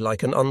over me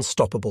like an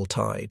unstoppable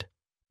tide.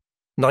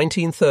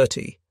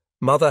 1930,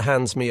 Mother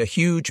hands me a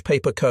huge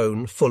paper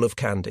cone full of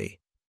candy.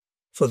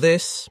 For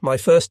this, my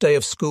first day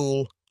of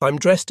school, I'm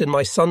dressed in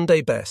my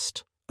Sunday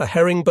best, a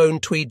herringbone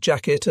tweed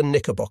jacket and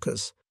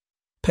knickerbockers.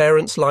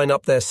 Parents line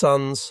up their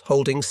sons,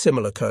 holding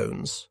similar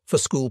cones, for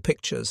school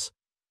pictures.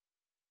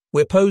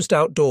 We're posed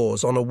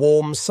outdoors on a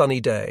warm, sunny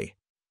day.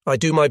 I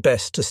do my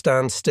best to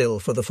stand still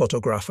for the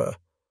photographer.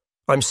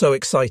 I'm so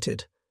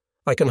excited.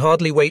 I can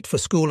hardly wait for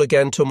school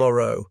again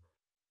tomorrow.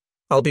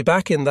 I'll be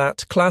back in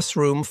that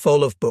classroom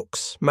full of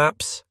books,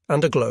 maps,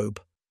 and a globe.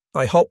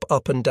 I hop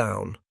up and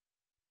down.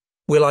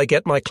 Will I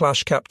get my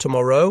clash cap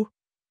tomorrow?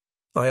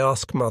 I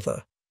ask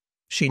Mother.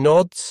 She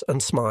nods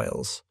and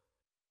smiles.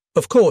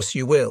 Of course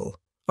you will.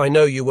 I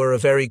know you were a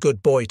very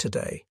good boy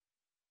today.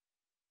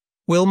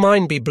 Will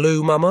mine be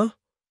blue, Mama?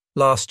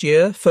 Last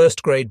year,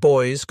 first-grade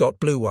boys got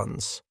blue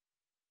ones.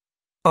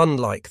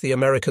 Unlike the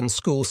American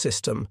school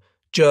system,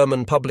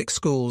 German public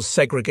schools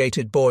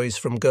segregated boys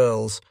from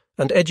girls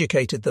and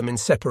educated them in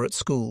separate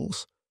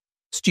schools.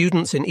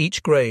 Students in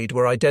each grade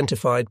were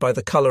identified by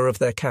the colour of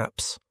their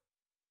caps.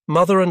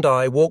 Mother and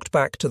I walked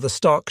back to the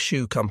Stark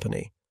Shoe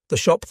Company, the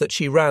shop that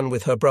she ran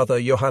with her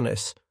brother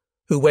Johannes,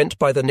 who went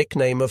by the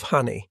nickname of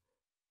Hanni.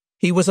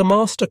 He was a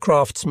master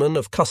craftsman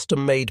of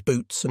custom-made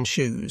boots and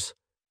shoes.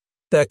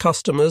 Their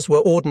customers were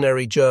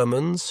ordinary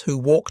Germans who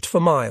walked for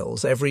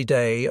miles every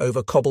day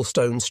over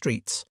cobblestone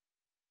streets.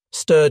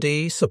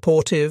 Sturdy,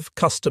 supportive,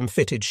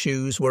 custom-fitted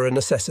shoes were a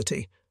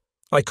necessity.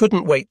 I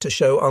couldn't wait to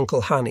show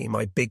Uncle Hanni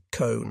my big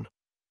cone.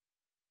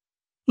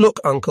 Look,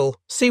 Uncle,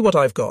 see what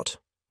I've got.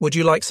 Would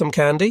you like some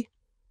candy?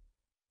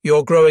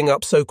 You're growing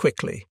up so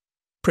quickly.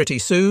 Pretty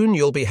soon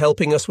you'll be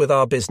helping us with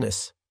our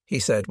business, he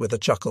said with a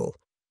chuckle.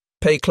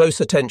 Pay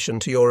close attention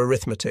to your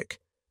arithmetic.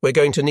 We're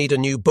going to need a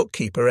new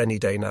bookkeeper any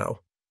day now.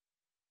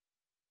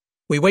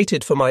 We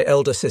waited for my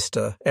elder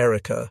sister,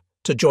 Erica,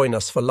 to join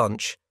us for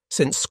lunch,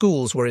 since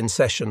schools were in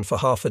session for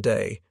half a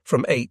day,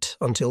 from 8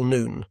 until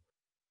noon.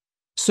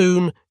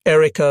 Soon,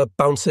 Erica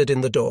bounced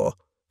in the door,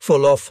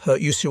 full of her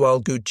usual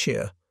good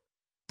cheer.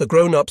 The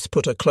grown-ups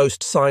put a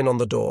closed sign on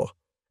the door,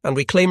 and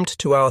we climbed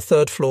to our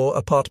third-floor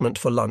apartment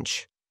for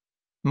lunch.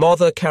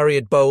 Mother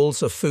carried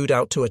bowls of food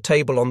out to a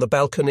table on the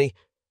balcony,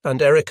 and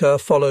Erica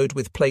followed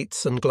with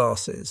plates and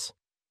glasses.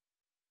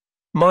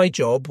 My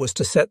job was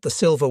to set the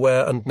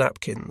silverware and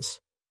napkins.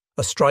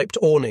 A striped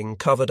awning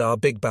covered our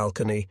big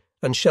balcony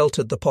and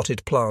sheltered the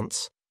potted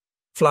plants.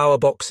 Flower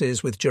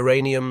boxes with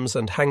geraniums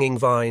and hanging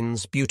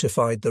vines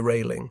beautified the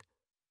railing.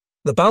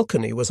 The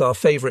balcony was our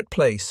favourite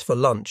place for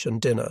lunch and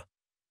dinner.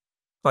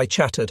 I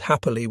chatted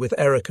happily with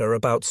Erica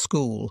about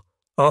school,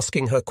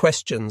 asking her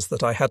questions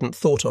that I hadn't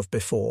thought of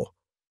before.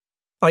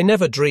 I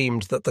never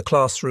dreamed that the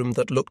classroom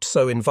that looked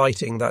so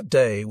inviting that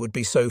day would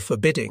be so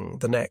forbidding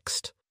the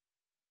next.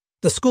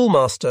 The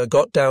schoolmaster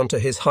got down to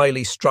his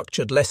highly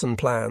structured lesson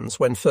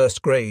plans when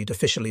first grade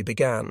officially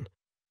began.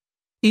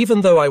 Even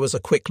though I was a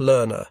quick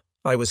learner,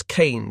 I was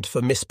caned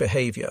for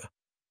misbehaviour.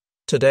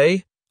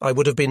 Today, I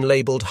would have been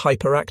labelled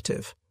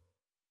hyperactive.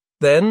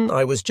 Then,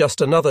 I was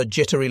just another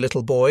jittery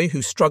little boy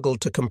who struggled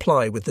to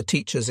comply with the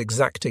teacher's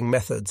exacting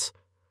methods.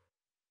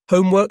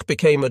 Homework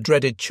became a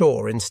dreaded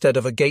chore instead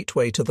of a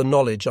gateway to the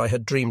knowledge I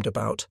had dreamed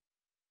about.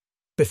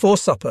 Before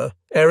supper,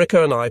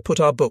 Erica and I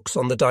put our books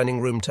on the dining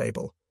room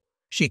table.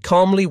 She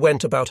calmly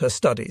went about her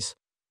studies.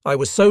 I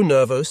was so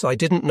nervous I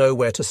didn't know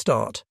where to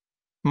start.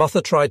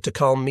 Mother tried to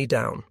calm me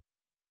down.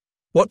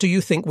 "What do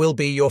you think will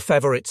be your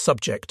favourite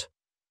subject?"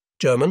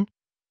 "German?"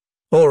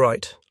 "All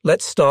right,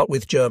 let's start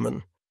with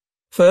German.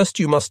 First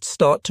you must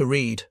start to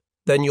read,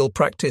 then you'll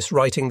practice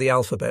writing the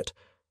alphabet.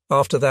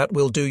 After that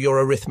we'll do your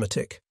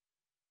arithmetic."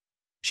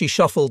 She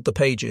shuffled the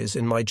pages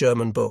in my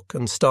German book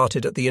and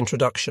started at the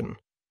introduction.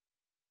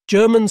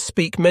 Germans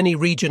speak many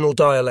regional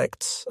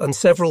dialects and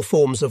several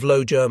forms of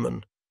Low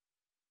German.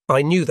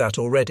 I knew that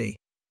already.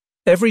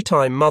 Every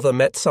time Mother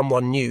met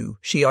someone new,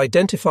 she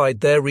identified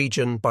their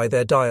region by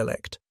their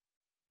dialect.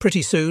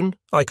 Pretty soon,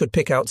 I could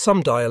pick out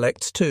some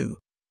dialects too.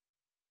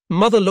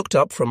 Mother looked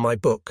up from my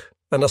book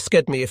and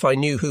asked me if I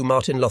knew who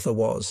Martin Luther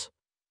was.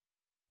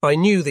 I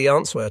knew the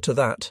answer to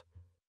that.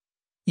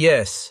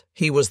 Yes,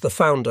 he was the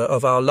founder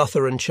of our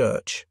Lutheran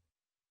church.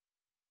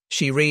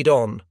 She read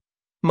on.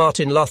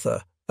 Martin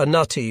Luther, a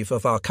native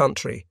of our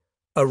country,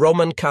 a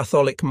Roman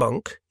Catholic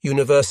monk,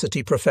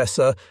 university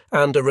professor,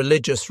 and a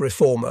religious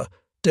reformer,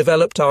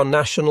 developed our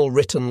national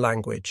written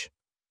language.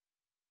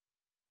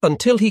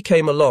 Until he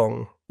came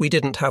along, we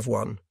didn't have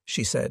one,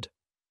 she said.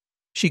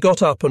 She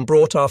got up and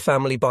brought our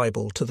family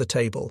Bible to the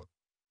table.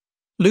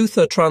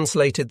 Luther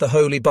translated the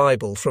Holy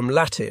Bible from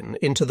Latin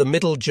into the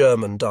Middle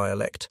German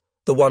dialect,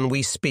 the one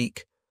we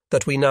speak,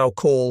 that we now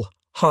call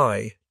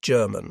High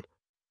German.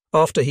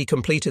 After he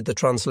completed the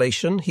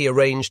translation, he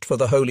arranged for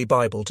the Holy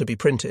Bible to be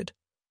printed.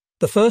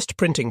 The first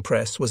printing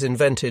press was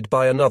invented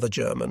by another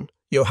German,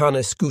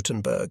 Johannes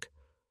Gutenberg.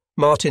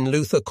 Martin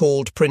Luther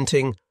called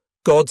printing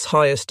God's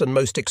highest and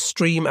most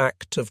extreme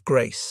act of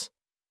grace.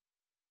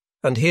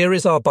 "And here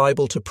is our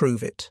Bible to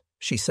prove it,"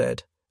 she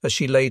said, as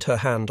she laid her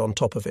hand on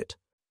top of it.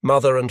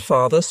 Mother and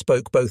father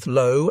spoke both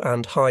Low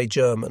and High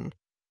German.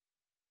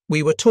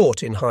 We were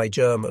taught in High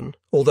German,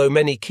 although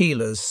many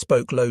Kielers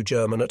spoke Low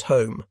German at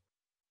home.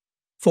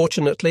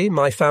 Fortunately,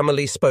 my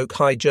family spoke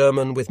High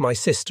German with my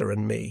sister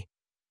and me.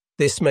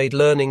 This made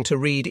learning to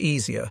read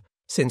easier,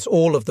 since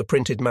all of the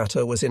printed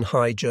matter was in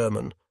High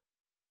German.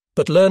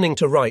 But learning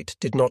to write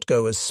did not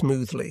go as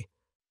smoothly.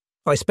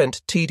 I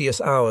spent tedious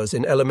hours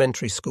in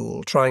elementary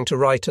school trying to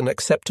write an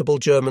acceptable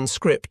German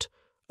script,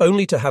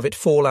 only to have it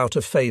fall out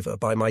of favour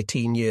by my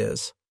teen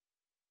years.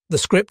 The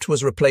script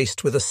was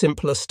replaced with a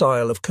simpler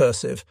style of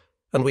cursive,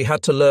 and we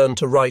had to learn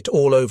to write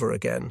all over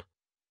again.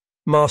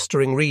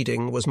 Mastering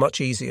reading was much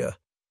easier.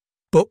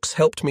 Books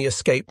helped me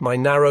escape my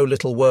narrow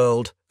little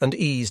world and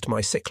eased my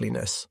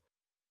sickliness.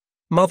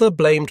 Mother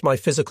blamed my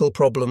physical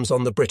problems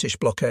on the British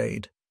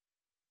blockade.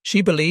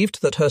 She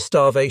believed that her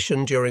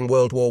starvation during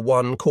World War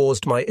I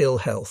caused my ill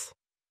health.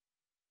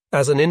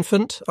 As an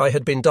infant, I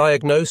had been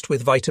diagnosed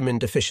with vitamin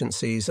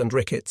deficiencies and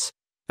rickets,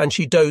 and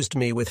she dosed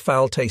me with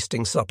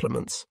foul-tasting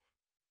supplements.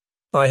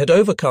 I had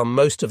overcome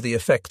most of the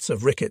effects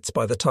of rickets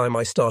by the time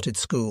I started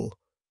school,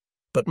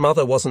 but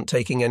Mother wasn't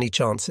taking any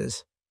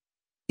chances.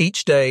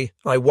 Each day,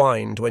 I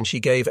whined when she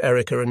gave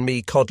Erica and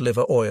me cod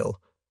liver oil,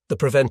 the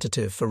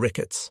preventative for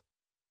rickets.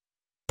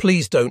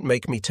 "Please don't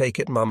make me take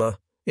it, Mama.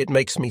 It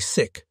makes me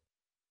sick."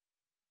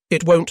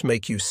 "It won't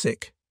make you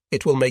sick.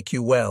 It will make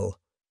you well.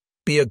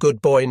 Be a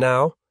good boy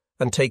now,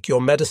 and take your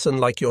medicine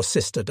like your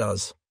sister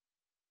does."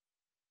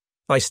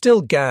 I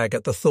still gag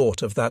at the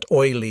thought of that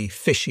oily,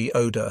 fishy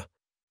odour.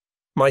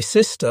 My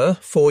sister,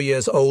 4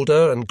 years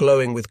older and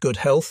glowing with good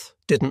health,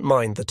 didn't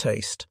mind the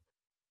taste.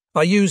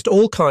 I used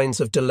all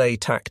kinds of delay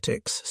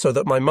tactics so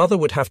that my mother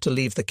would have to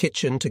leave the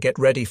kitchen to get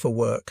ready for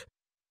work.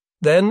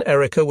 Then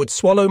Erica would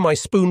swallow my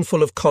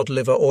spoonful of cod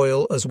liver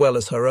oil as well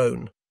as her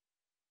own.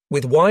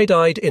 With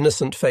wide-eyed,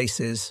 innocent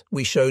faces,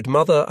 we showed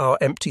Mother our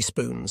empty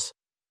spoons.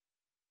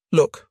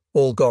 Look,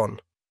 all gone.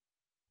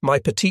 My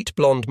petite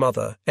blonde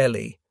mother,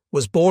 Ellie,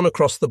 was born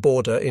across the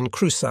border in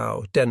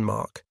Crusoe,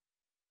 Denmark.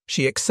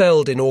 She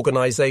excelled in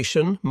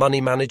organisation, money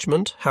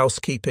management,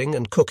 housekeeping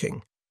and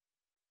cooking.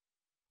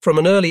 From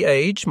an early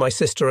age, my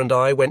sister and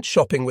I went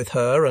shopping with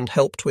her and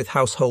helped with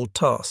household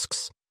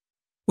tasks.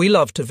 We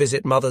loved to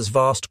visit Mother's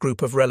vast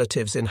group of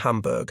relatives in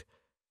Hamburg.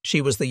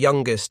 She was the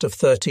youngest of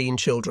 13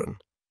 children.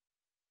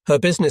 Her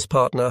business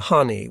partner,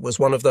 Hani, was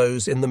one of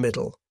those in the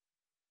middle.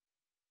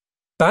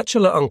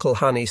 Bachelor Uncle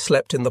Hani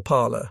slept in the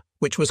parlour,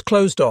 which was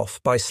closed off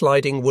by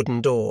sliding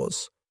wooden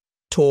doors.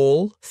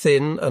 Tall,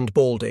 thin and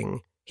balding,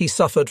 he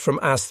suffered from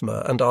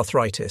asthma and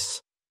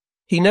arthritis.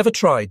 He never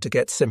tried to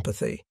get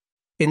sympathy.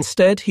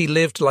 Instead, he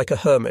lived like a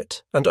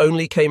hermit and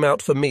only came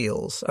out for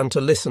meals and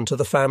to listen to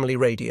the family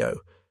radio.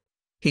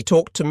 He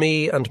talked to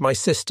me and my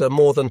sister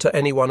more than to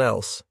anyone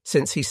else,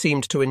 since he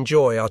seemed to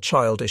enjoy our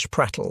childish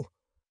prattle.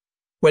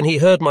 When he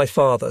heard my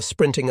father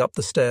sprinting up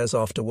the stairs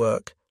after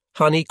work,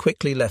 Hani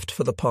quickly left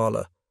for the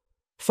parlour.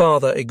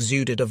 Father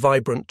exuded a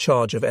vibrant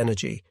charge of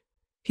energy.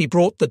 He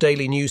brought the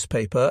daily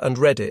newspaper and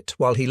read it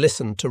while he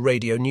listened to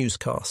radio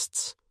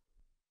newscasts.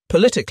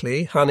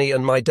 Politically, Hani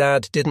and my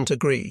dad didn't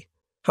agree.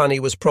 Hani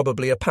was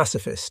probably a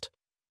pacifist.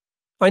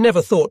 I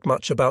never thought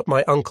much about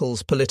my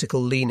uncle's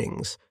political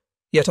leanings,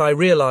 yet I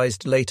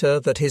realised later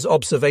that his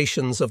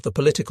observations of the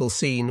political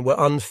scene were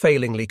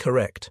unfailingly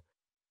correct.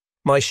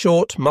 My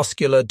short,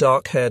 muscular,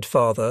 dark-haired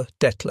father,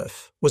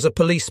 Detlef, was a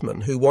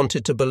policeman who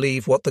wanted to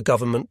believe what the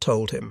government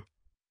told him.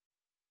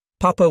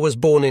 Papa was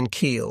born in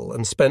Kiel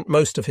and spent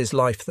most of his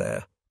life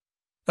there.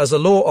 As a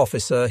law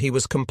officer, he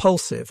was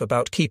compulsive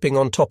about keeping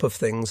on top of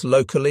things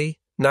locally,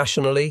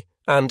 nationally,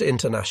 and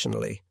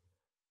internationally.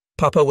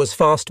 Papa was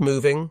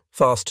fast-moving,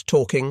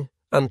 fast-talking,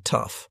 and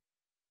tough.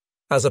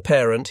 As a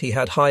parent, he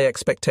had high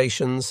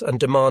expectations and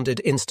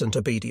demanded instant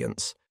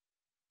obedience.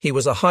 He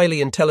was a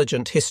highly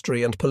intelligent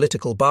history and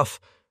political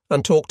buff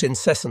and talked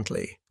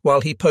incessantly,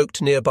 while he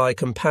poked nearby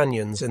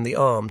companions in the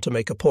arm to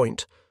make a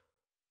point.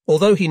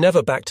 Although he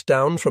never backed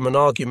down from an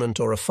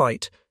argument or a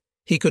fight,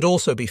 he could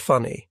also be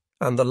funny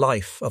and the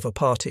life of a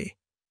party.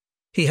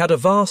 He had a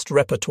vast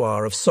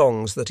repertoire of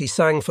songs that he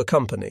sang for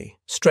company,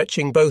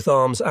 stretching both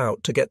arms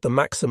out to get the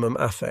maximum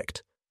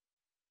affect.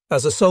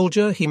 As a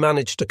soldier, he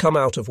managed to come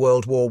out of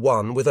World War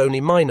I with only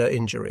minor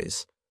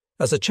injuries.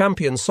 As a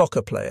champion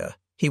soccer player,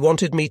 he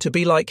wanted me to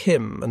be like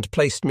him and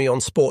placed me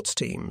on sports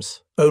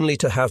teams, only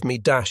to have me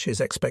dash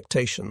his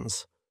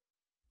expectations.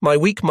 My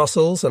weak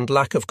muscles and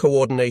lack of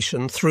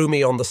coordination threw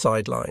me on the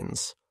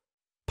sidelines.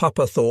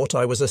 Papa thought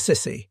I was a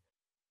sissy.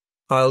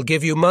 "I'll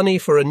give you money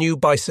for a new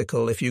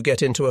bicycle if you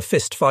get into a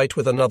fist fight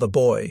with another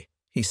boy,"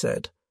 he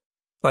said.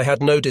 I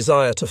had no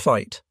desire to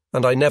fight,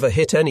 and I never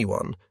hit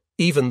anyone,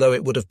 even though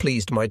it would have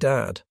pleased my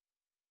dad.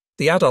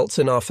 The adults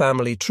in our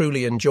family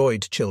truly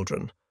enjoyed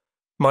children.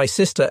 My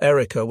sister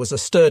Erica was a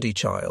sturdy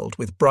child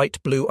with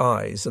bright blue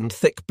eyes and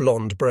thick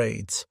blonde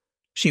braids.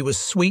 She was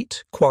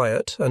sweet,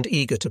 quiet, and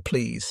eager to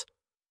please.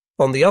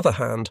 On the other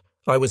hand,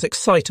 I was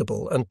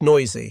excitable and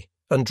noisy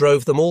and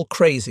drove them all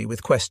crazy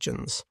with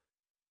questions.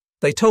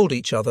 They told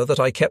each other that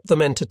I kept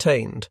them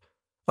entertained.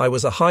 I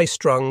was a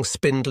high-strung,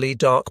 spindly,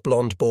 dark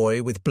blonde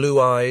boy with blue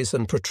eyes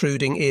and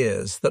protruding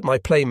ears that my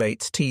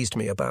playmates teased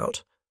me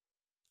about.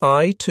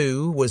 I,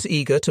 too, was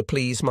eager to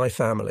please my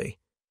family.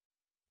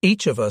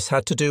 Each of us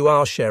had to do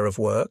our share of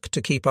work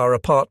to keep our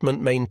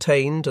apartment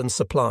maintained and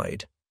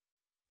supplied.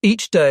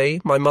 Each day,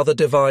 my mother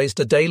devised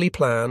a daily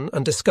plan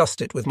and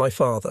discussed it with my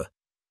father.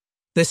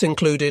 This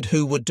included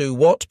who would do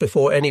what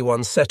before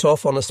anyone set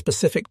off on a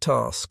specific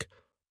task.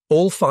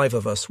 All 5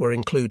 of us were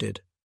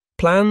included.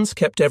 Plans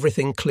kept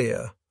everything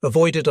clear,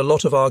 avoided a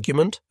lot of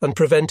argument, and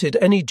prevented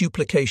any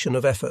duplication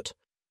of effort.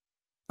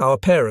 Our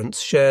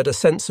parents shared a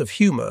sense of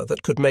humour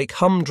that could make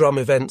humdrum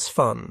events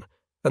fun,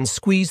 and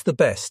squeeze the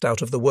best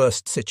out of the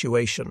worst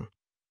situation.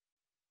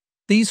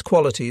 These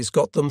qualities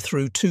got them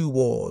through 2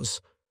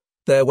 wars.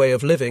 Their way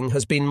of living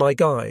has been my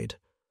guide.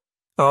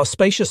 Our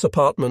spacious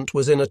apartment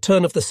was in a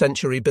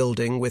turn-of-the-century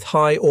building with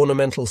high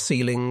ornamental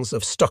ceilings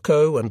of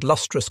stucco and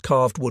lustrous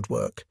carved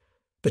woodwork.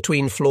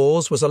 Between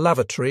floors was a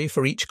lavatory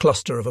for each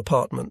cluster of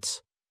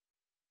apartments.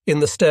 In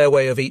the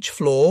stairway of each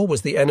floor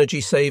was the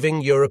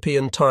energy-saving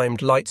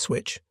European-timed light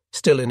switch,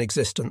 still in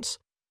existence.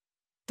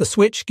 The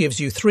switch gives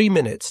you 3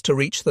 minutes to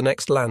reach the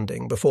next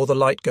landing before the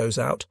light goes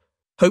out,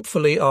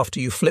 hopefully after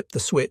you flip the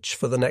switch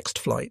for the next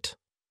flight.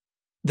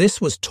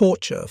 This was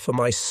torture for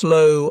my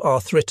slow,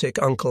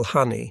 arthritic Uncle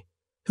Hani,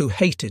 who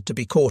hated to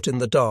be caught in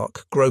the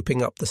dark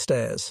groping up the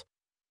stairs.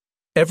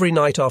 Every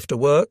night after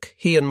work,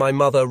 he and my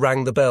mother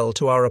rang the bell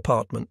to our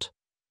apartment.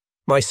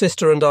 My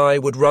sister and I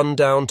would run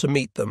down to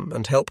meet them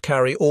and help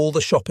carry all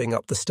the shopping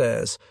up the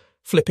stairs,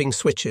 flipping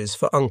switches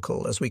for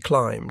Uncle as we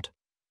climbed.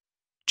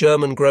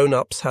 German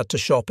grown-ups had to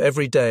shop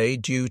every day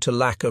due to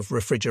lack of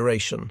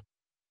refrigeration.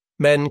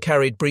 Men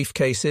carried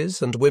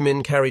briefcases and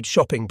women carried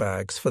shopping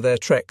bags for their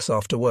treks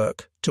after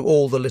work to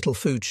all the little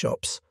food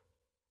shops.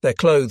 Their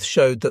clothes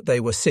showed that they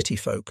were city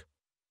folk.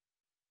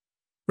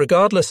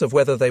 Regardless of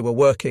whether they were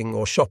working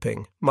or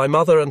shopping, my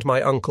mother and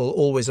my uncle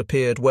always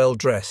appeared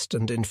well-dressed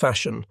and in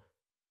fashion.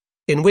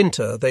 In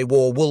winter, they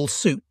wore wool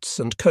suits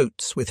and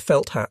coats with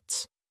felt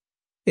hats.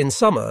 In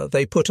summer,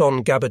 they put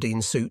on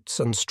gabardine suits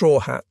and straw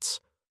hats.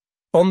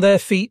 On their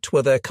feet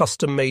were their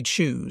custom-made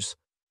shoes.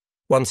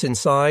 Once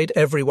inside,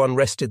 everyone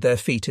rested their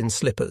feet in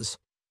slippers.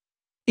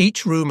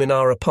 Each room in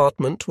our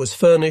apartment was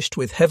furnished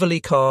with heavily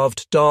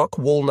carved, dark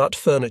walnut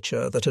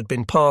furniture that had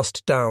been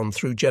passed down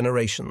through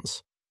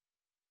generations.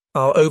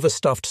 Our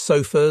overstuffed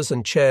sofas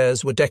and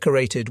chairs were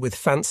decorated with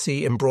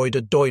fancy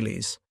embroidered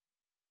doilies.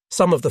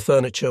 Some of the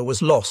furniture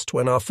was lost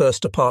when our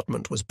first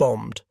apartment was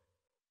bombed.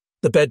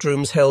 The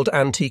bedrooms held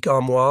antique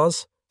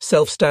armoires,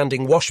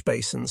 self-standing wash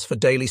basins for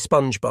daily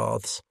sponge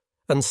baths,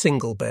 and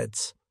single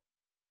beds.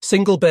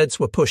 Single beds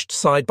were pushed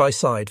side by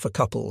side for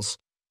couples.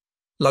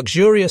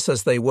 Luxurious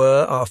as they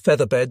were, our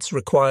feather beds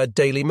required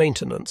daily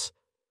maintenance.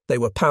 They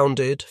were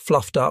pounded,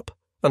 fluffed up,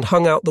 and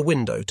hung out the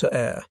window to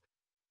air.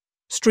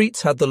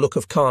 Streets had the look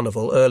of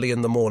carnival early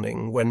in the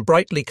morning when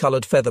brightly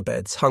coloured feather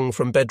beds hung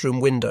from bedroom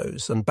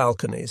windows and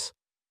balconies.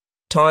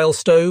 Tile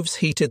stoves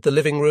heated the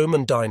living room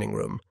and dining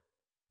room.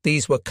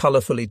 These were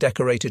colourfully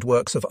decorated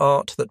works of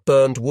art that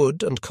burned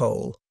wood and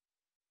coal.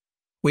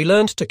 We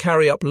learned to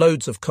carry up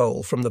loads of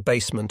coal from the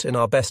basement in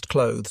our best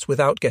clothes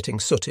without getting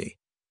sooty.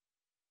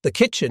 The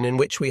kitchen in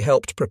which we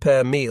helped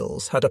prepare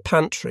meals had a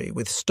pantry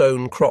with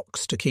stone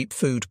crocks to keep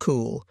food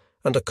cool,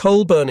 and a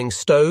coal-burning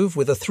stove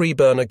with a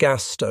 3-burner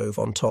gas stove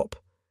on top.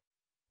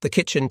 The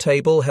kitchen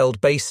table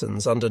held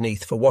basins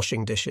underneath for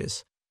washing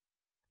dishes.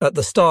 At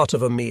the start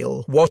of a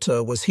meal,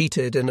 water was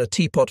heated in a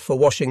teapot for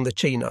washing the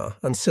china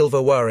and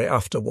silverware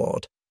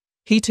afterward.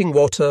 Heating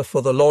water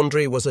for the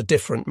laundry was a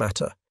different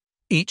matter.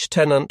 Each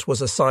tenant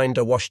was assigned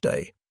a wash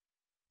day.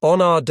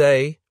 On our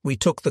day, we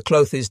took the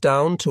clothes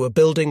down to a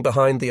building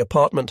behind the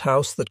apartment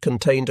house that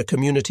contained a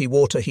community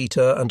water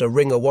heater and a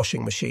wringer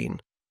washing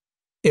machine.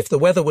 If the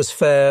weather was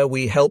fair,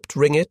 we helped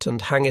wring it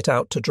and hang it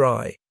out to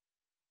dry.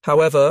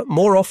 However,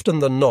 more often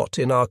than not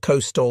in our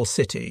coastal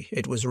city,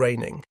 it was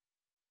raining.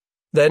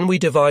 Then we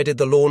divided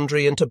the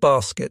laundry into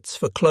baskets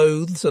for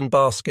clothes and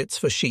baskets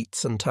for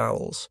sheets and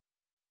towels.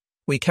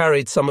 We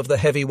carried some of the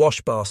heavy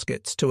wash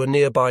baskets to a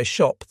nearby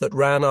shop that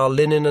ran our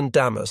linen and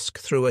damask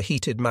through a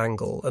heated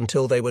mangle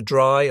until they were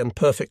dry and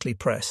perfectly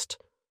pressed.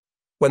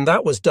 When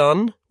that was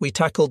done, we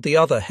tackled the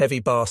other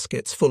heavy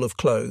baskets full of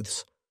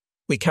clothes.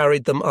 We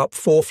carried them up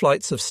 4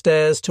 flights of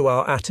stairs to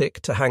our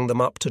attic to hang them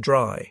up to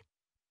dry.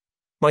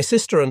 My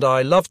sister and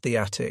I loved the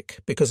attic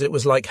because it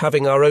was like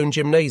having our own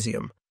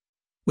gymnasium.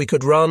 We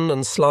could run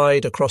and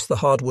slide across the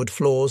hardwood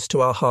floors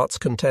to our heart's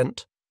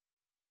content.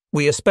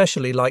 We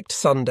especially liked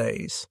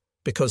Sundays,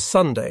 because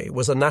Sunday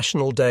was a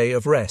national day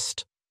of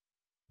rest.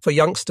 For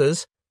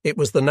youngsters, it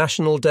was the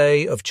national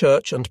day of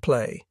church and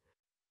play.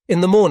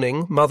 In the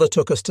morning, Mother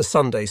took us to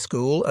Sunday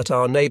school at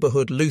our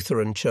neighbourhood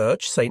Lutheran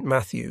church, St.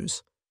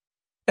 Matthew's.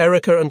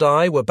 Erica and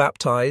I were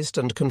baptised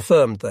and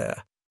confirmed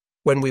there.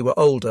 When we were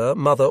older,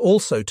 Mother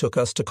also took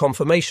us to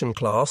confirmation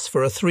class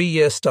for a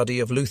 3-year study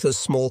of Luther's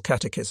small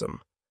catechism.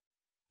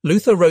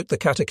 Luther wrote the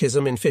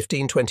catechism in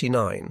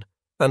 1529,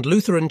 and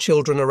Lutheran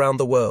children around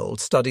the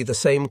world study the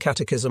same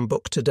catechism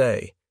book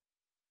today.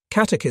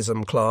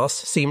 Catechism class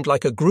seemed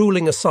like a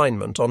grueling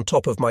assignment on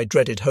top of my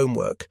dreaded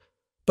homework,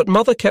 but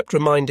Mother kept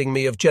reminding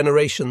me of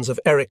generations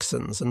of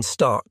Ericsons and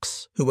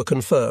Starks who were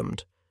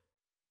confirmed.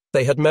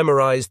 They had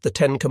memorized the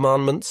 10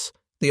 Commandments,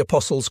 the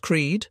Apostles'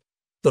 Creed,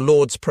 the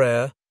Lord's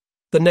Prayer,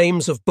 the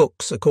names of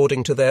books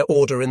according to their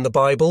order in the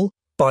Bible,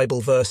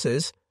 Bible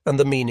verses, and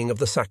the meaning of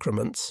the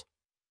sacraments.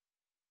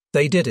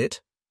 They did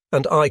it,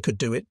 and I could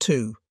do it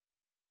too.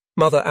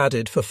 Mother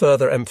added for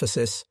further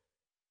emphasis,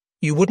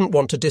 "You wouldn't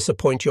want to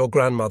disappoint your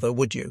grandmother,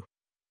 would you?"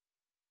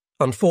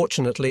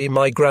 Unfortunately,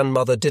 my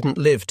grandmother didn't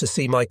live to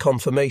see my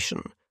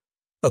confirmation.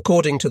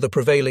 According to the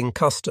prevailing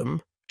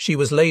custom, she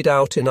was laid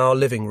out in our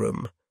living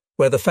room,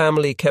 where the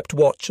family kept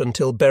watch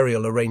until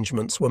burial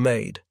arrangements were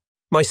made.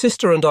 My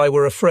sister and I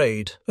were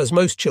afraid, as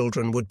most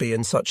children would be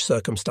in such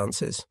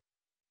circumstances.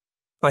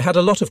 I had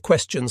a lot of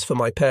questions for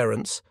my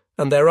parents,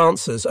 and their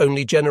answers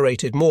only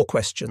generated more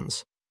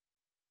questions.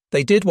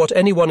 They did what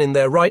anyone in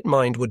their right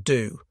mind would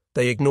do.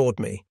 They ignored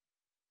me.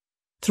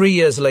 3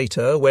 years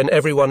later, when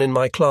everyone in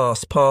my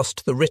class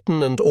passed the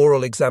written and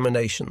oral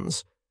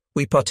examinations,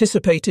 we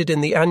participated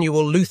in the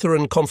annual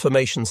Lutheran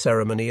confirmation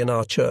ceremony in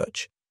our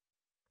church.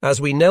 As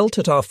we knelt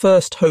at our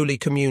first Holy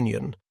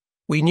Communion,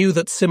 we knew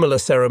that similar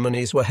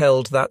ceremonies were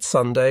held that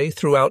Sunday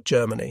throughout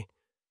Germany.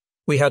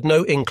 We had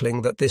no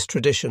inkling that this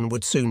tradition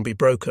would soon be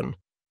broken.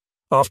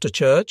 After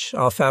church,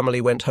 our family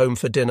went home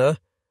for dinner,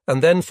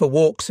 and then for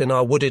walks in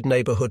our wooded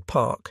neighbourhood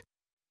park.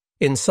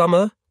 In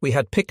summer, we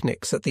had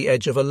picnics at the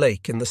edge of a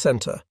lake in the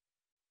centre.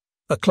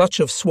 A clutch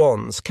of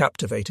swans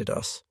captivated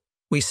us.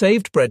 We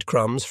saved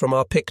breadcrumbs from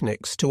our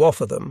picnics to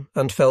offer them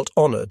and felt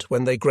honoured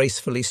when they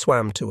gracefully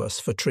swam to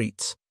us for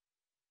treats.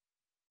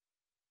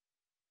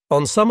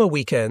 On summer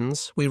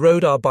weekends, we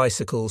rode our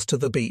bicycles to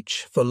the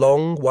beach for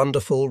long,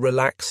 wonderful,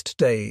 relaxed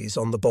days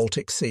on the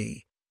Baltic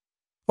Sea.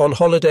 On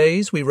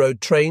holidays, we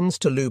rode trains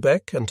to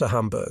Lübeck and to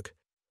Hamburg.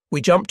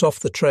 We jumped off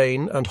the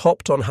train and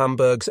hopped on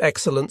Hamburg's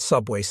excellent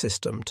subway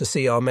system to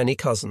see our many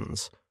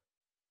cousins.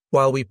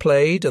 While we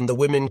played and the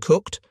women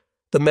cooked,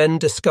 the men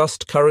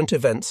discussed current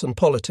events and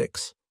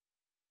politics.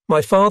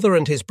 My father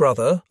and his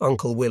brother,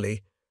 Uncle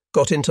Willie,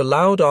 got into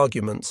loud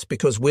arguments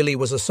because Willie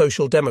was a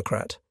social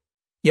democrat.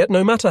 Yet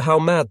no matter how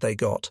mad they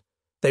got,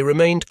 they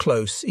remained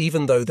close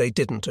even though they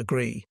didn't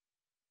agree.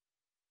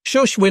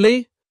 "Shush,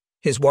 Willie,"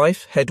 his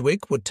wife,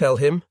 Hedwig, would tell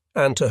him,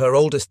 and to her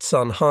oldest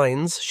son,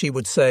 Heinz, she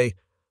would say,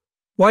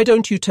 "Why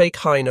don't you take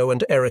Heino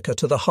and Erika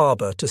to the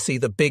harbour to see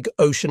the big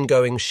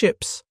ocean-going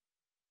ships?"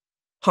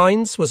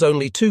 Heinz was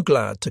only too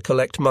glad to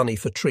collect money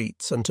for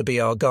treats and to be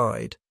our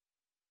guide.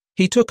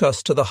 He took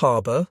us to the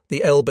harbour,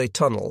 the Elbe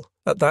Tunnel,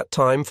 at that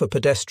time for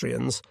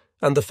pedestrians,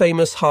 and the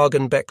famous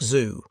Hagenbeck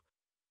Zoo.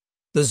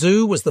 The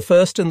zoo was the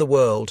first in the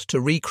world to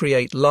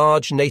recreate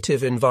large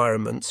native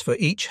environments for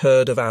each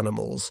herd of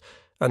animals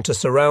and to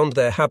surround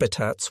their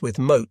habitats with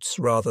moats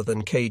rather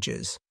than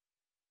cages.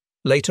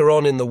 Later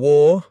on in the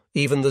war,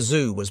 even the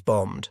zoo was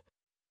bombed.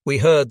 We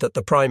heard that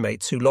the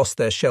primates who lost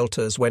their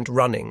shelters went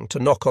running to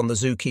knock on the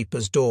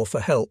zookeeper's door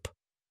for help.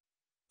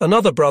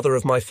 Another brother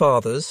of my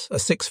father's, a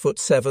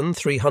 6'7",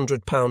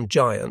 300-pound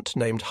giant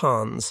named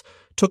Hans,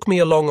 took me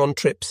along on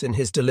trips in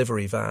his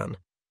delivery van.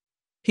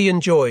 He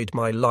enjoyed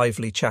my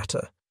lively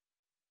chatter.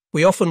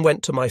 We often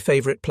went to my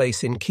favourite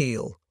place in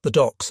Kiel, the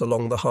docks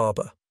along the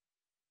harbour.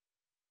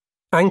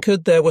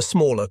 Anchored there were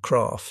smaller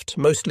craft,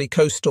 mostly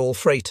coastal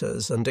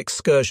freighters and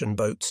excursion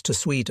boats to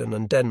Sweden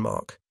and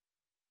Denmark.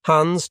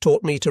 Hans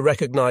taught me to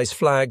recognise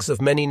flags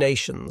of many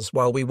nations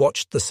while we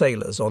watched the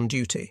sailors on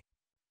duty.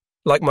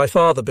 Like my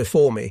father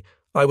before me,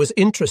 I was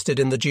interested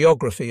in the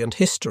geography and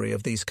history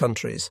of these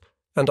countries,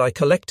 and I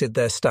collected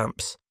their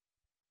stamps.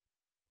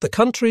 The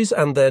countries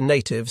and their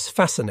natives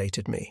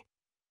fascinated me.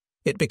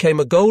 It became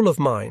a goal of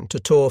mine to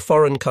tour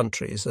foreign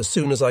countries as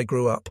soon as I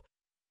grew up.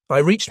 I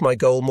reached my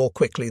goal more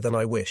quickly than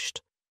I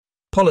wished.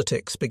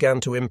 Politics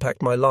began to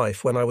impact my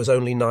life when I was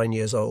only 9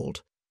 years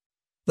old.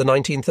 The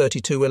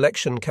 1932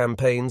 election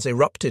campaigns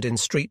erupted in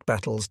street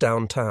battles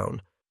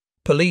downtown.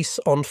 Police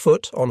on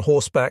foot, on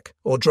horseback,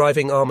 or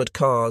driving armoured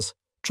cars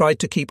tried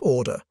to keep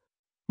order.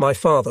 My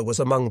father was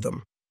among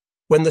them.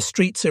 When the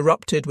streets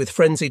erupted with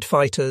frenzied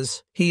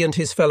fighters, he and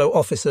his fellow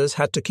officers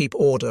had to keep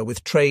order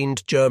with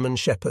trained German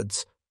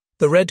shepherds.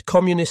 The Red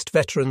Communist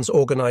Veterans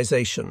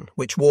Organization,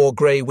 which wore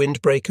grey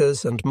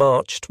windbreakers and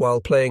marched while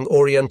playing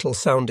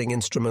Oriental-sounding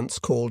instruments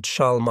called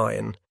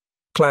Schalmeien,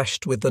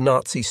 clashed with the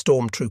Nazi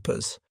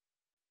stormtroopers.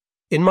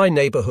 In my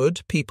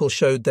neighbourhood, people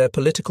showed their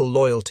political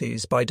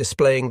loyalties by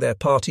displaying their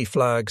party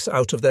flags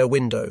out of their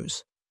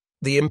windows.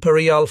 The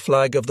imperial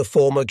flag of the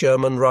former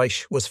German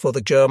Reich was for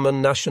the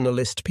German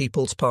Nationalist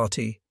People's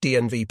Party,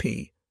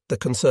 DNVP, the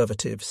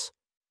Conservatives.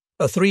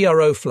 A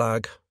 3-arrow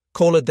flag,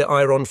 called the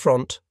Iron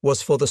Front,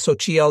 was for the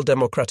Social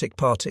Democratic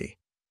Party.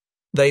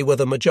 They were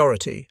the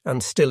majority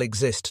and still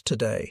exist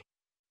today.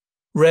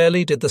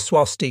 Rarely did the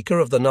swastika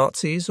of the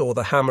Nazis or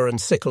the hammer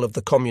and sickle of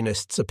the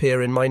communists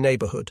appear in my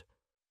neighbourhood.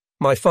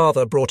 My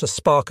father brought a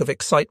spark of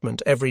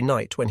excitement every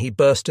night when he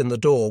burst in the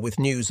door with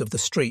news of the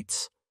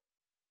streets.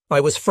 I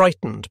was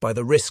frightened by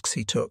the risks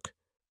he took.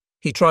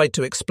 He tried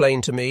to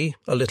explain to me,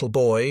 a little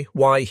boy,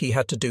 why he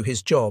had to do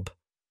his job.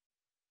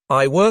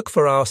 "I work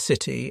for our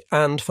city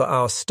and for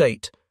our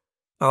state.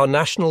 Our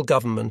national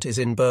government is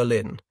in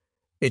Berlin.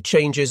 It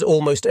changes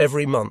almost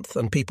every month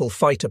and people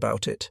fight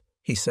about it,"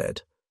 he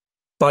said.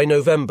 By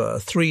November,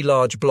 3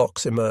 large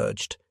blocks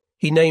emerged.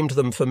 He named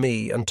them for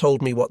me and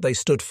told me what they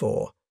stood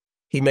for.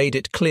 He made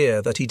it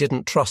clear that he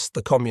didn't trust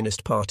the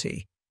Communist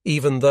Party,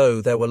 even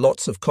though there were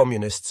lots of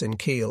communists in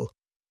Kiel.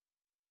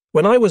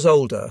 When I was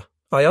older,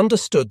 I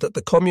understood that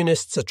the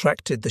communists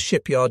attracted the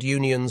shipyard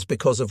unions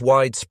because of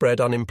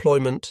widespread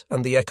unemployment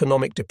and the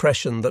economic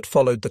depression that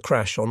followed the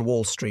crash on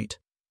Wall Street.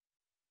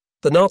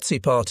 The Nazi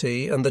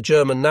Party and the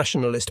German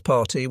Nationalist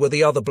Party were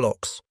the other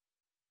blocs.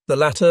 The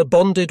latter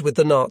bonded with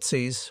the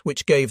Nazis,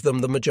 which gave them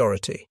the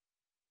majority.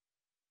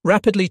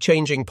 Rapidly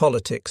changing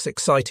politics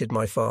excited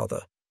my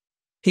father.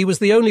 He was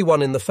the only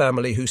one in the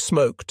family who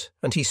smoked,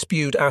 and he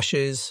spewed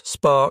ashes,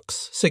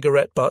 sparks,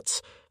 cigarette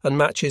butts, and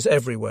matches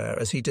everywhere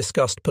as he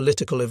discussed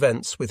political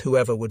events with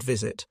whoever would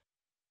visit.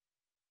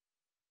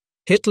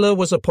 "Hitler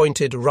was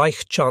appointed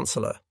Reich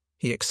Chancellor,"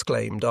 he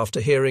exclaimed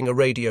after hearing a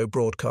radio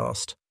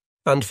broadcast,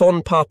 "and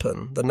von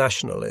Papen, the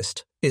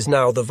nationalist, is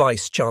now the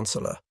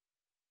Vice-Chancellor."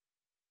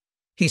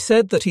 He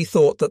said that he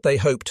thought that they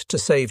hoped to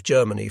save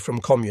Germany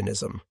from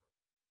communism.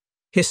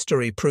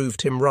 History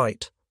proved him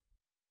right.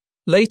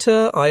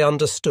 Later, I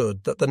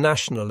understood that the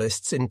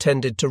nationalists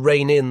intended to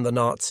rein in the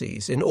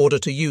Nazis in order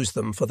to use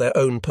them for their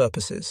own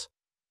purposes.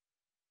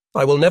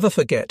 I will never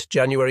forget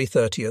January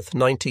 30th,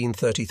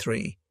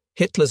 1933,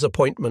 Hitler's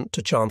appointment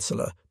to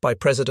Chancellor by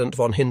President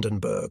von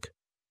Hindenburg.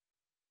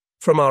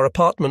 From our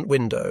apartment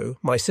window,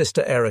 my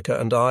sister Erika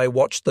and I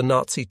watched the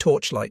Nazi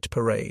torchlight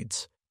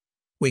parades.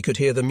 We could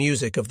hear the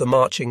music of the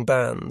marching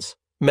bands,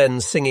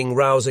 men singing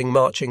rousing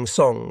marching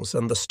songs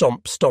and the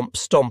stomp, stomp,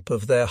 stomp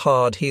of their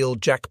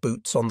hard-heeled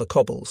jackboots on the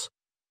cobbles.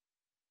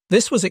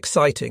 This was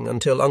exciting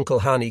until Uncle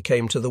Hanny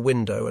came to the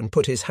window and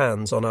put his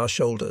hands on our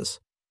shoulders.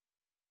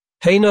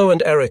 "Heino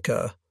and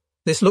Erika,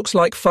 this looks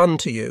like fun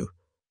to you,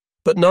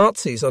 but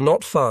Nazis are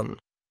not fun.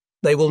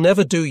 They will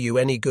never do you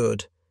any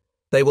good.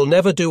 They will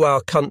never do our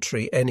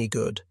country any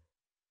good.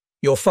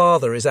 Your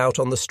father is out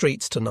on the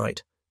streets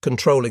tonight,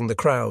 controlling the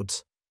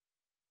crowds."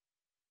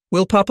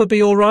 "Will Papa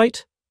be all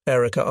right?"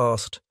 Erika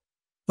asked.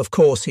 "Of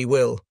course he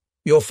will.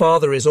 Your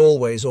father is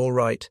always all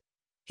right.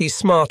 He's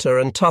smarter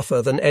and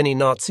tougher than any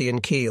Nazi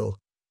in Kiel,"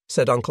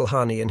 said Uncle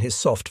Hanny in his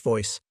soft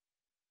voice.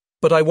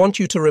 "But I want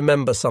you to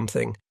remember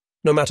something.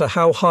 No matter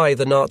how high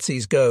the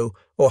Nazis go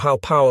or how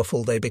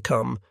powerful they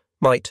become,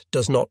 might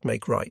does not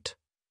make right."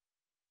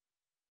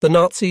 The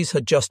Nazis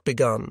had just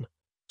begun.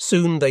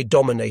 Soon they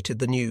dominated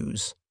the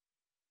news.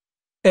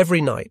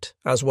 Every night,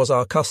 as was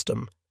our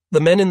custom, the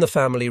men in the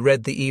family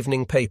read the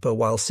evening paper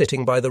while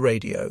sitting by the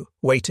radio,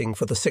 waiting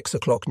for the 6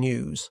 o'clock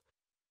news.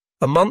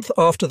 A month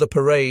after the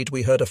parade,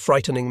 we heard a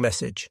frightening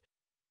message.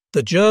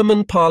 "The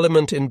German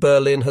parliament in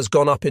Berlin has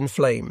gone up in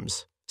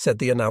flames," said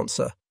the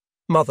announcer.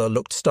 Mother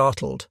looked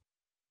startled.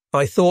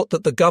 "I thought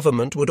that the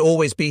government would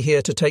always be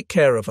here to take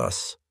care of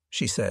us,"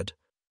 she said.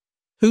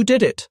 "Who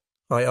did it?"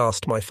 I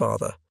asked my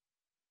father.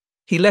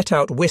 He let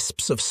out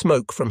wisps of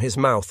smoke from his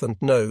mouth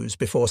and nose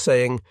before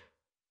saying,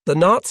 "The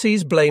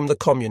Nazis blame the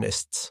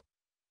communists."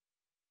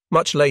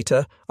 Much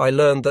later, I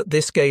learned that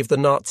this gave the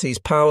Nazis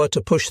power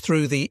to push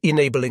through the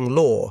enabling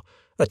law,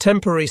 a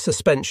temporary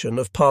suspension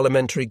of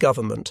parliamentary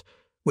government,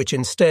 which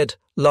instead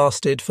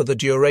lasted for the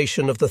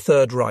duration of the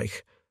Third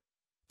Reich.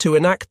 To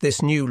enact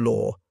this new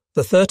law,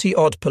 the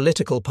 30-odd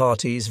political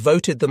parties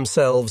voted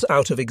themselves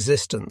out of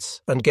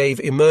existence and gave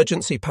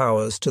emergency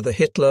powers to the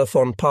Hitler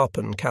von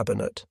Papen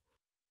cabinet.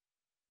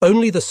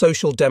 Only the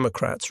Social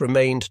Democrats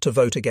remained to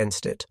vote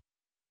against it.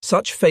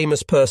 Such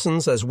famous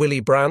persons as Willy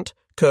Brandt,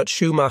 Kurt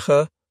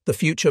Schumacher, the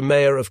future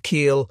mayor of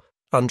Kiel,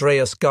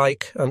 Andreas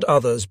Geik, and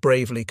others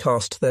bravely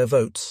cast their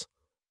votes.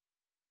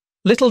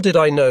 Little did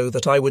I know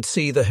that I would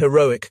see the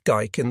heroic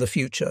Geik in the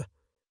future.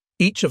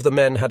 Each of the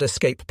men had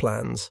escape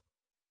plans.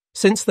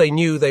 Since they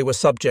knew they were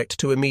subject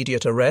to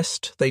immediate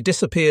arrest, they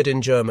disappeared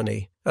in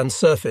Germany and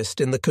surfaced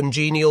in the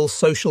congenial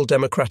social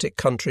democratic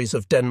countries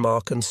of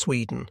Denmark and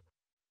Sweden.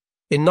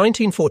 In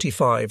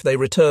 1945, they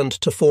returned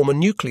to form a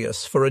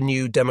nucleus for a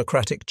new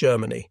democratic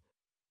Germany.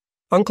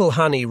 Uncle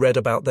Hanny read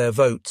about their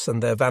votes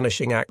and their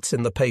vanishing acts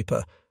in the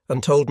paper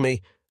and told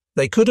me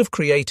they could have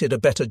created a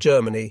better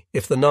Germany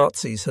if the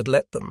Nazis had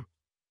let them.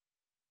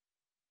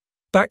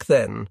 Back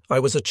then, I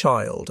was a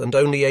child and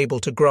only able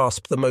to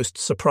grasp the most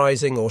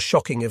surprising or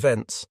shocking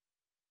events.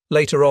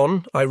 Later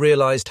on, I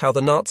realized how the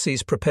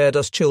Nazis prepared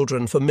us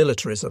children for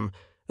militarism,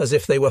 as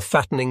if they were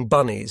fattening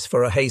bunnies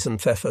for a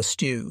Hasenpfeffer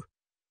stew.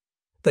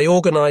 They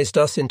organized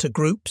us into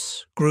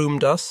groups,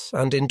 groomed us,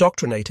 and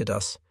indoctrinated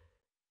us.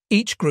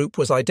 Each group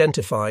was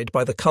identified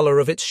by the color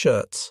of its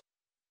shirts.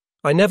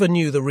 I never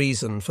knew the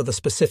reason for the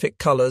specific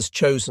colors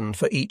chosen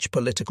for each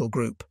political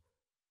group.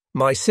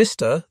 My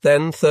sister,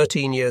 then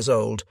 13 years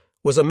old,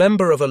 was a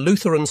member of a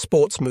Lutheran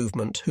sports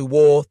movement who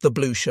wore the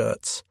blue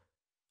shirts.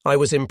 I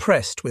was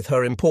impressed with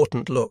her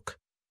important look.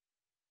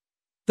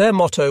 Their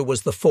motto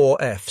was the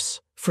 4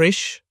 Fs: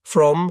 frisch,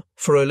 fromm,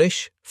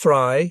 fröhlich,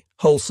 frei,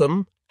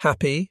 wholesome,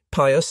 happy,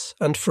 pious,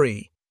 and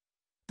free.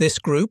 This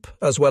group,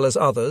 as well as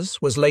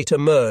others, was later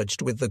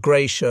merged with the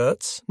grey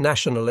shirts,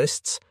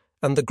 nationalists,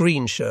 and the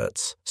green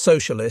shirts,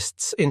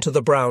 socialists, into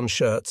the brown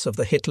shirts of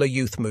the Hitler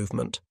Youth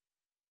movement.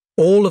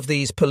 All of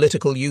these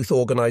political youth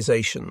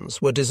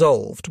organizations were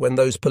dissolved when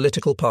those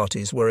political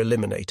parties were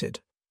eliminated.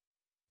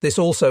 This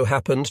also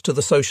happened to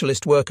the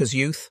Socialist Workers'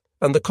 Youth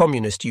and the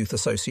Communist Youth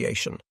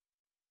Association.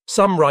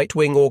 Some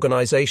right-wing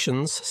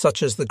organizations,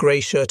 such as the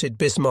grey-shirted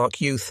Bismarck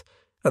Youth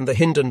and the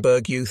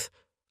Hindenburg Youth,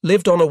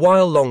 lived on a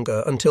while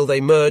longer until they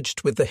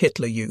merged with the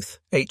Hitler Youth,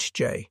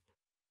 HJ.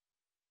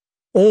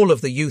 All of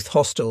the youth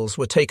hostels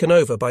were taken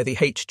over by the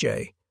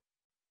HJ.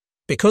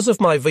 Because of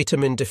my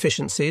vitamin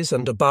deficiencies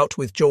and a bout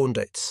with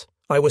jaundice,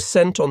 I was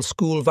sent on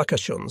school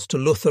vacations to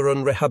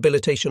Lutheran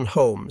rehabilitation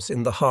homes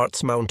in the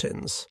Harz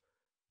Mountains.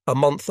 A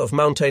month of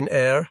mountain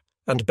air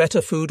and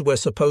better food were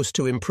supposed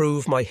to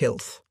improve my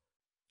health.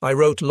 I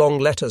wrote long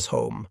letters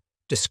home,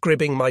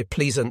 describing my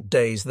pleasant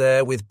days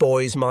there with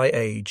boys my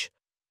age.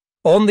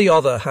 On the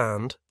other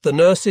hand, the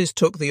nurses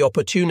took the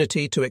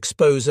opportunity to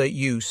expose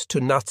youth to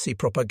Nazi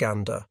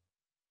propaganda.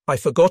 I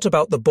forgot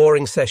about the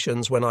boring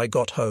sessions when I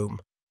got home.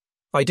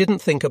 I didn't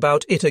think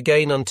about it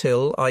again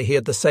until I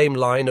heard the same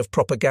line of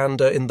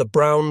propaganda in the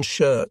brown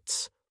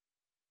shirts.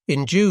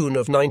 In June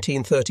of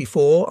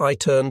 1934, I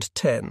turned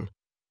 10.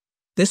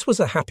 This was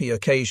a happy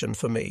occasion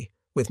for me,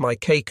 with my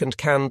cake and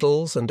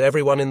candles and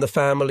everyone in the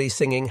family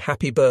singing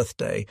Happy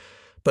Birthday,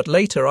 but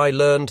later I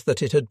learned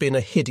that it had been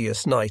a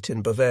hideous night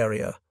in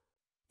Bavaria.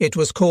 It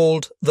was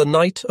called the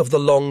Night of the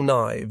Long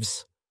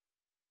Knives.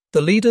 The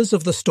leaders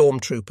of the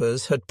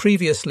stormtroopers had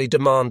previously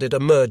demanded a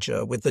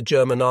merger with the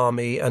German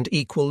army and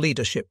equal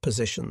leadership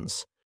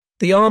positions.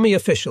 The army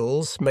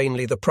officials,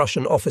 mainly the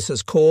Prussian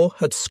officers' corps,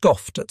 had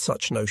scoffed at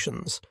such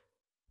notions.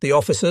 The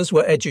officers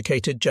were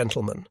educated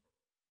gentlemen.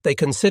 They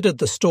considered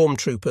the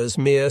stormtroopers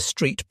mere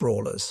street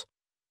brawlers.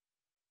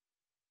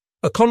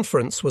 A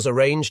conference was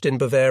arranged in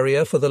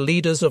Bavaria for the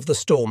leaders of the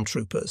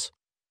stormtroopers.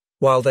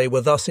 While they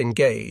were thus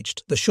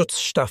engaged, the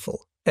Schutzstaffel,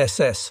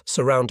 SS,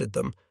 surrounded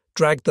them,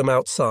 dragged them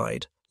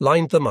outside,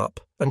 lined them up,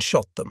 and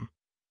shot them.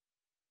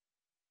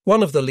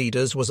 One of the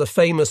leaders was a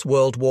famous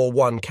World War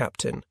I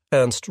captain,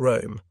 Ernst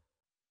Röhm.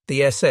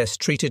 The SS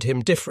treated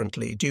him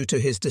differently due to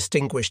his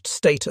distinguished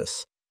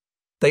status.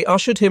 They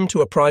ushered him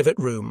to a private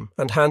room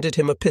and handed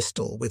him a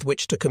pistol with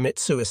which to commit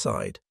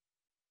suicide.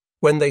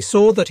 When they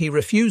saw that he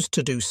refused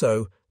to do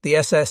so, the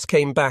SS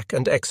came back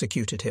and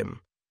executed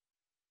him.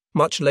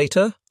 Much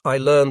later, I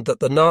learned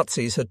that the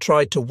Nazis had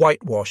tried to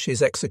whitewash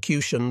his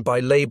execution by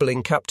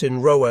labelling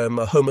Captain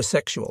Röhm a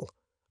homosexual,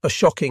 a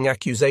shocking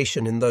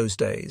accusation in those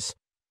days.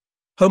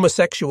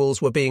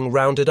 Homosexuals were being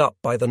rounded up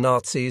by the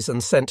Nazis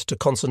and sent to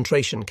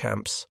concentration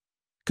camps.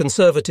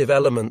 Conservative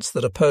elements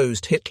that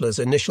opposed Hitler's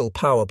initial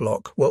power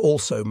bloc were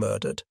also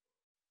murdered.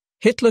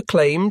 Hitler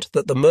claimed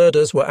that the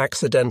murders were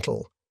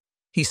accidental.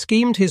 He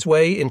schemed his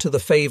way into the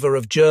favour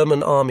of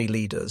German army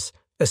leaders,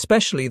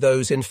 especially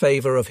those in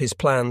favour of his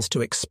plans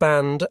to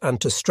expand and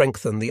to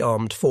strengthen the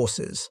armed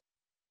forces.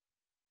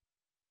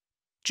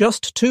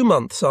 Just 2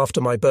 months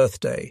after my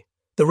birthday,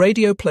 the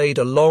radio played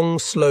a long,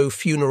 slow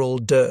funeral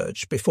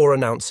dirge before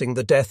announcing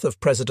the death of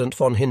President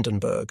von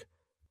Hindenburg.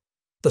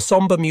 The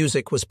sombre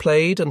music was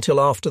played until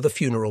after the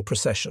funeral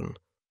procession.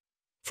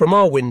 From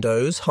our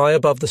windows, high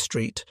above the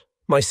street,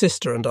 my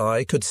sister and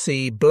I could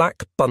see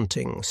black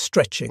bunting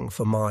stretching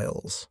for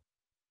miles.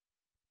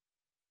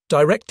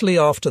 Directly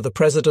after the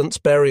president's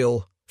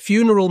burial,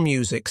 funeral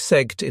music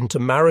segged into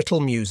marital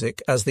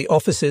music as the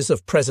offices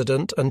of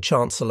president and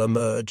chancellor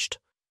merged.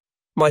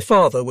 My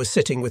father was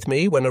sitting with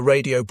me when a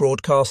radio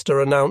broadcaster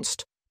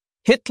announced,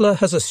 "Hitler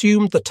has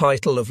assumed the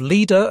title of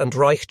leader and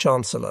Reich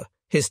Chancellor.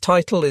 His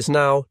title is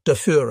now Der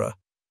Führer."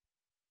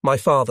 My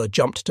father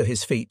jumped to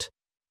his feet.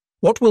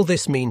 "What will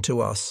this mean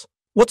to us?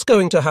 What's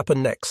going to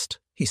happen next?"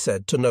 he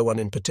said to no one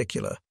in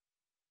particular.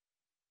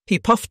 He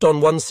puffed on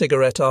one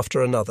cigarette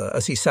after another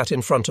as he sat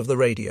in front of the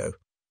radio.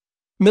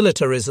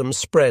 Militarism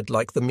spread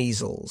like the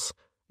measles.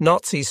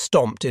 Nazis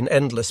stomped in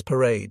endless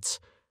parades.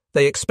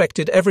 They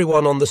expected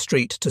everyone on the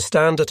street to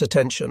stand at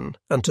attention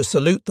and to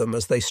salute them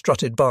as they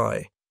strutted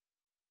by.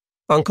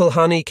 Uncle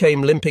Hanni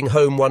came limping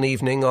home one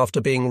evening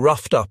after being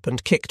roughed up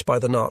and kicked by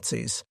the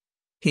Nazis.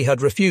 He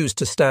had refused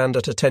to stand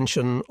at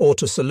attention or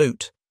to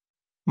salute.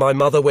 My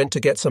mother went to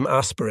get some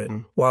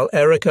aspirin, while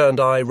Erica and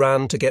I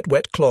ran to get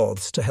wet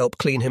cloths to help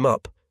clean him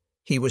up.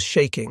 He was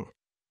shaking.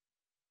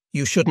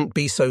 "You shouldn't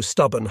be so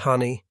stubborn,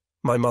 Hanni,"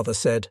 my mother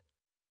said.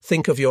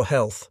 "Think of your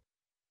health."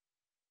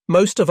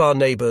 Most of our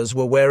neighbours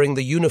were wearing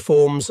the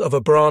uniforms of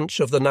a branch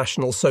of the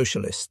National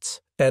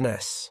Socialists,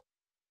 NS.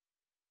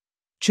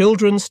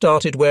 Children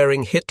started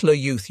wearing Hitler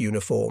Youth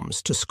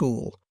uniforms to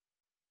school.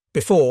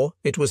 Before,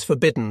 it was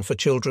forbidden for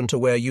children to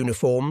wear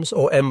uniforms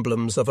or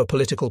emblems of a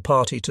political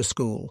party to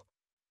school.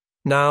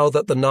 Now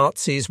that the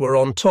Nazis were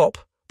on top,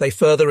 they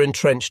further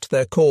entrenched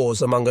their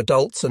cause among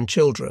adults and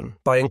children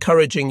by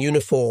encouraging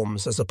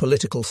uniforms as a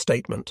political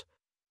statement.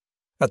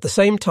 At the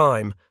same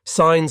time,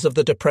 signs of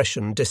the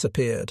Depression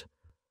disappeared.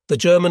 The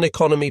German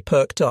economy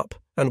perked up,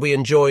 and we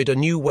enjoyed a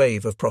new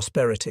wave of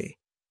prosperity.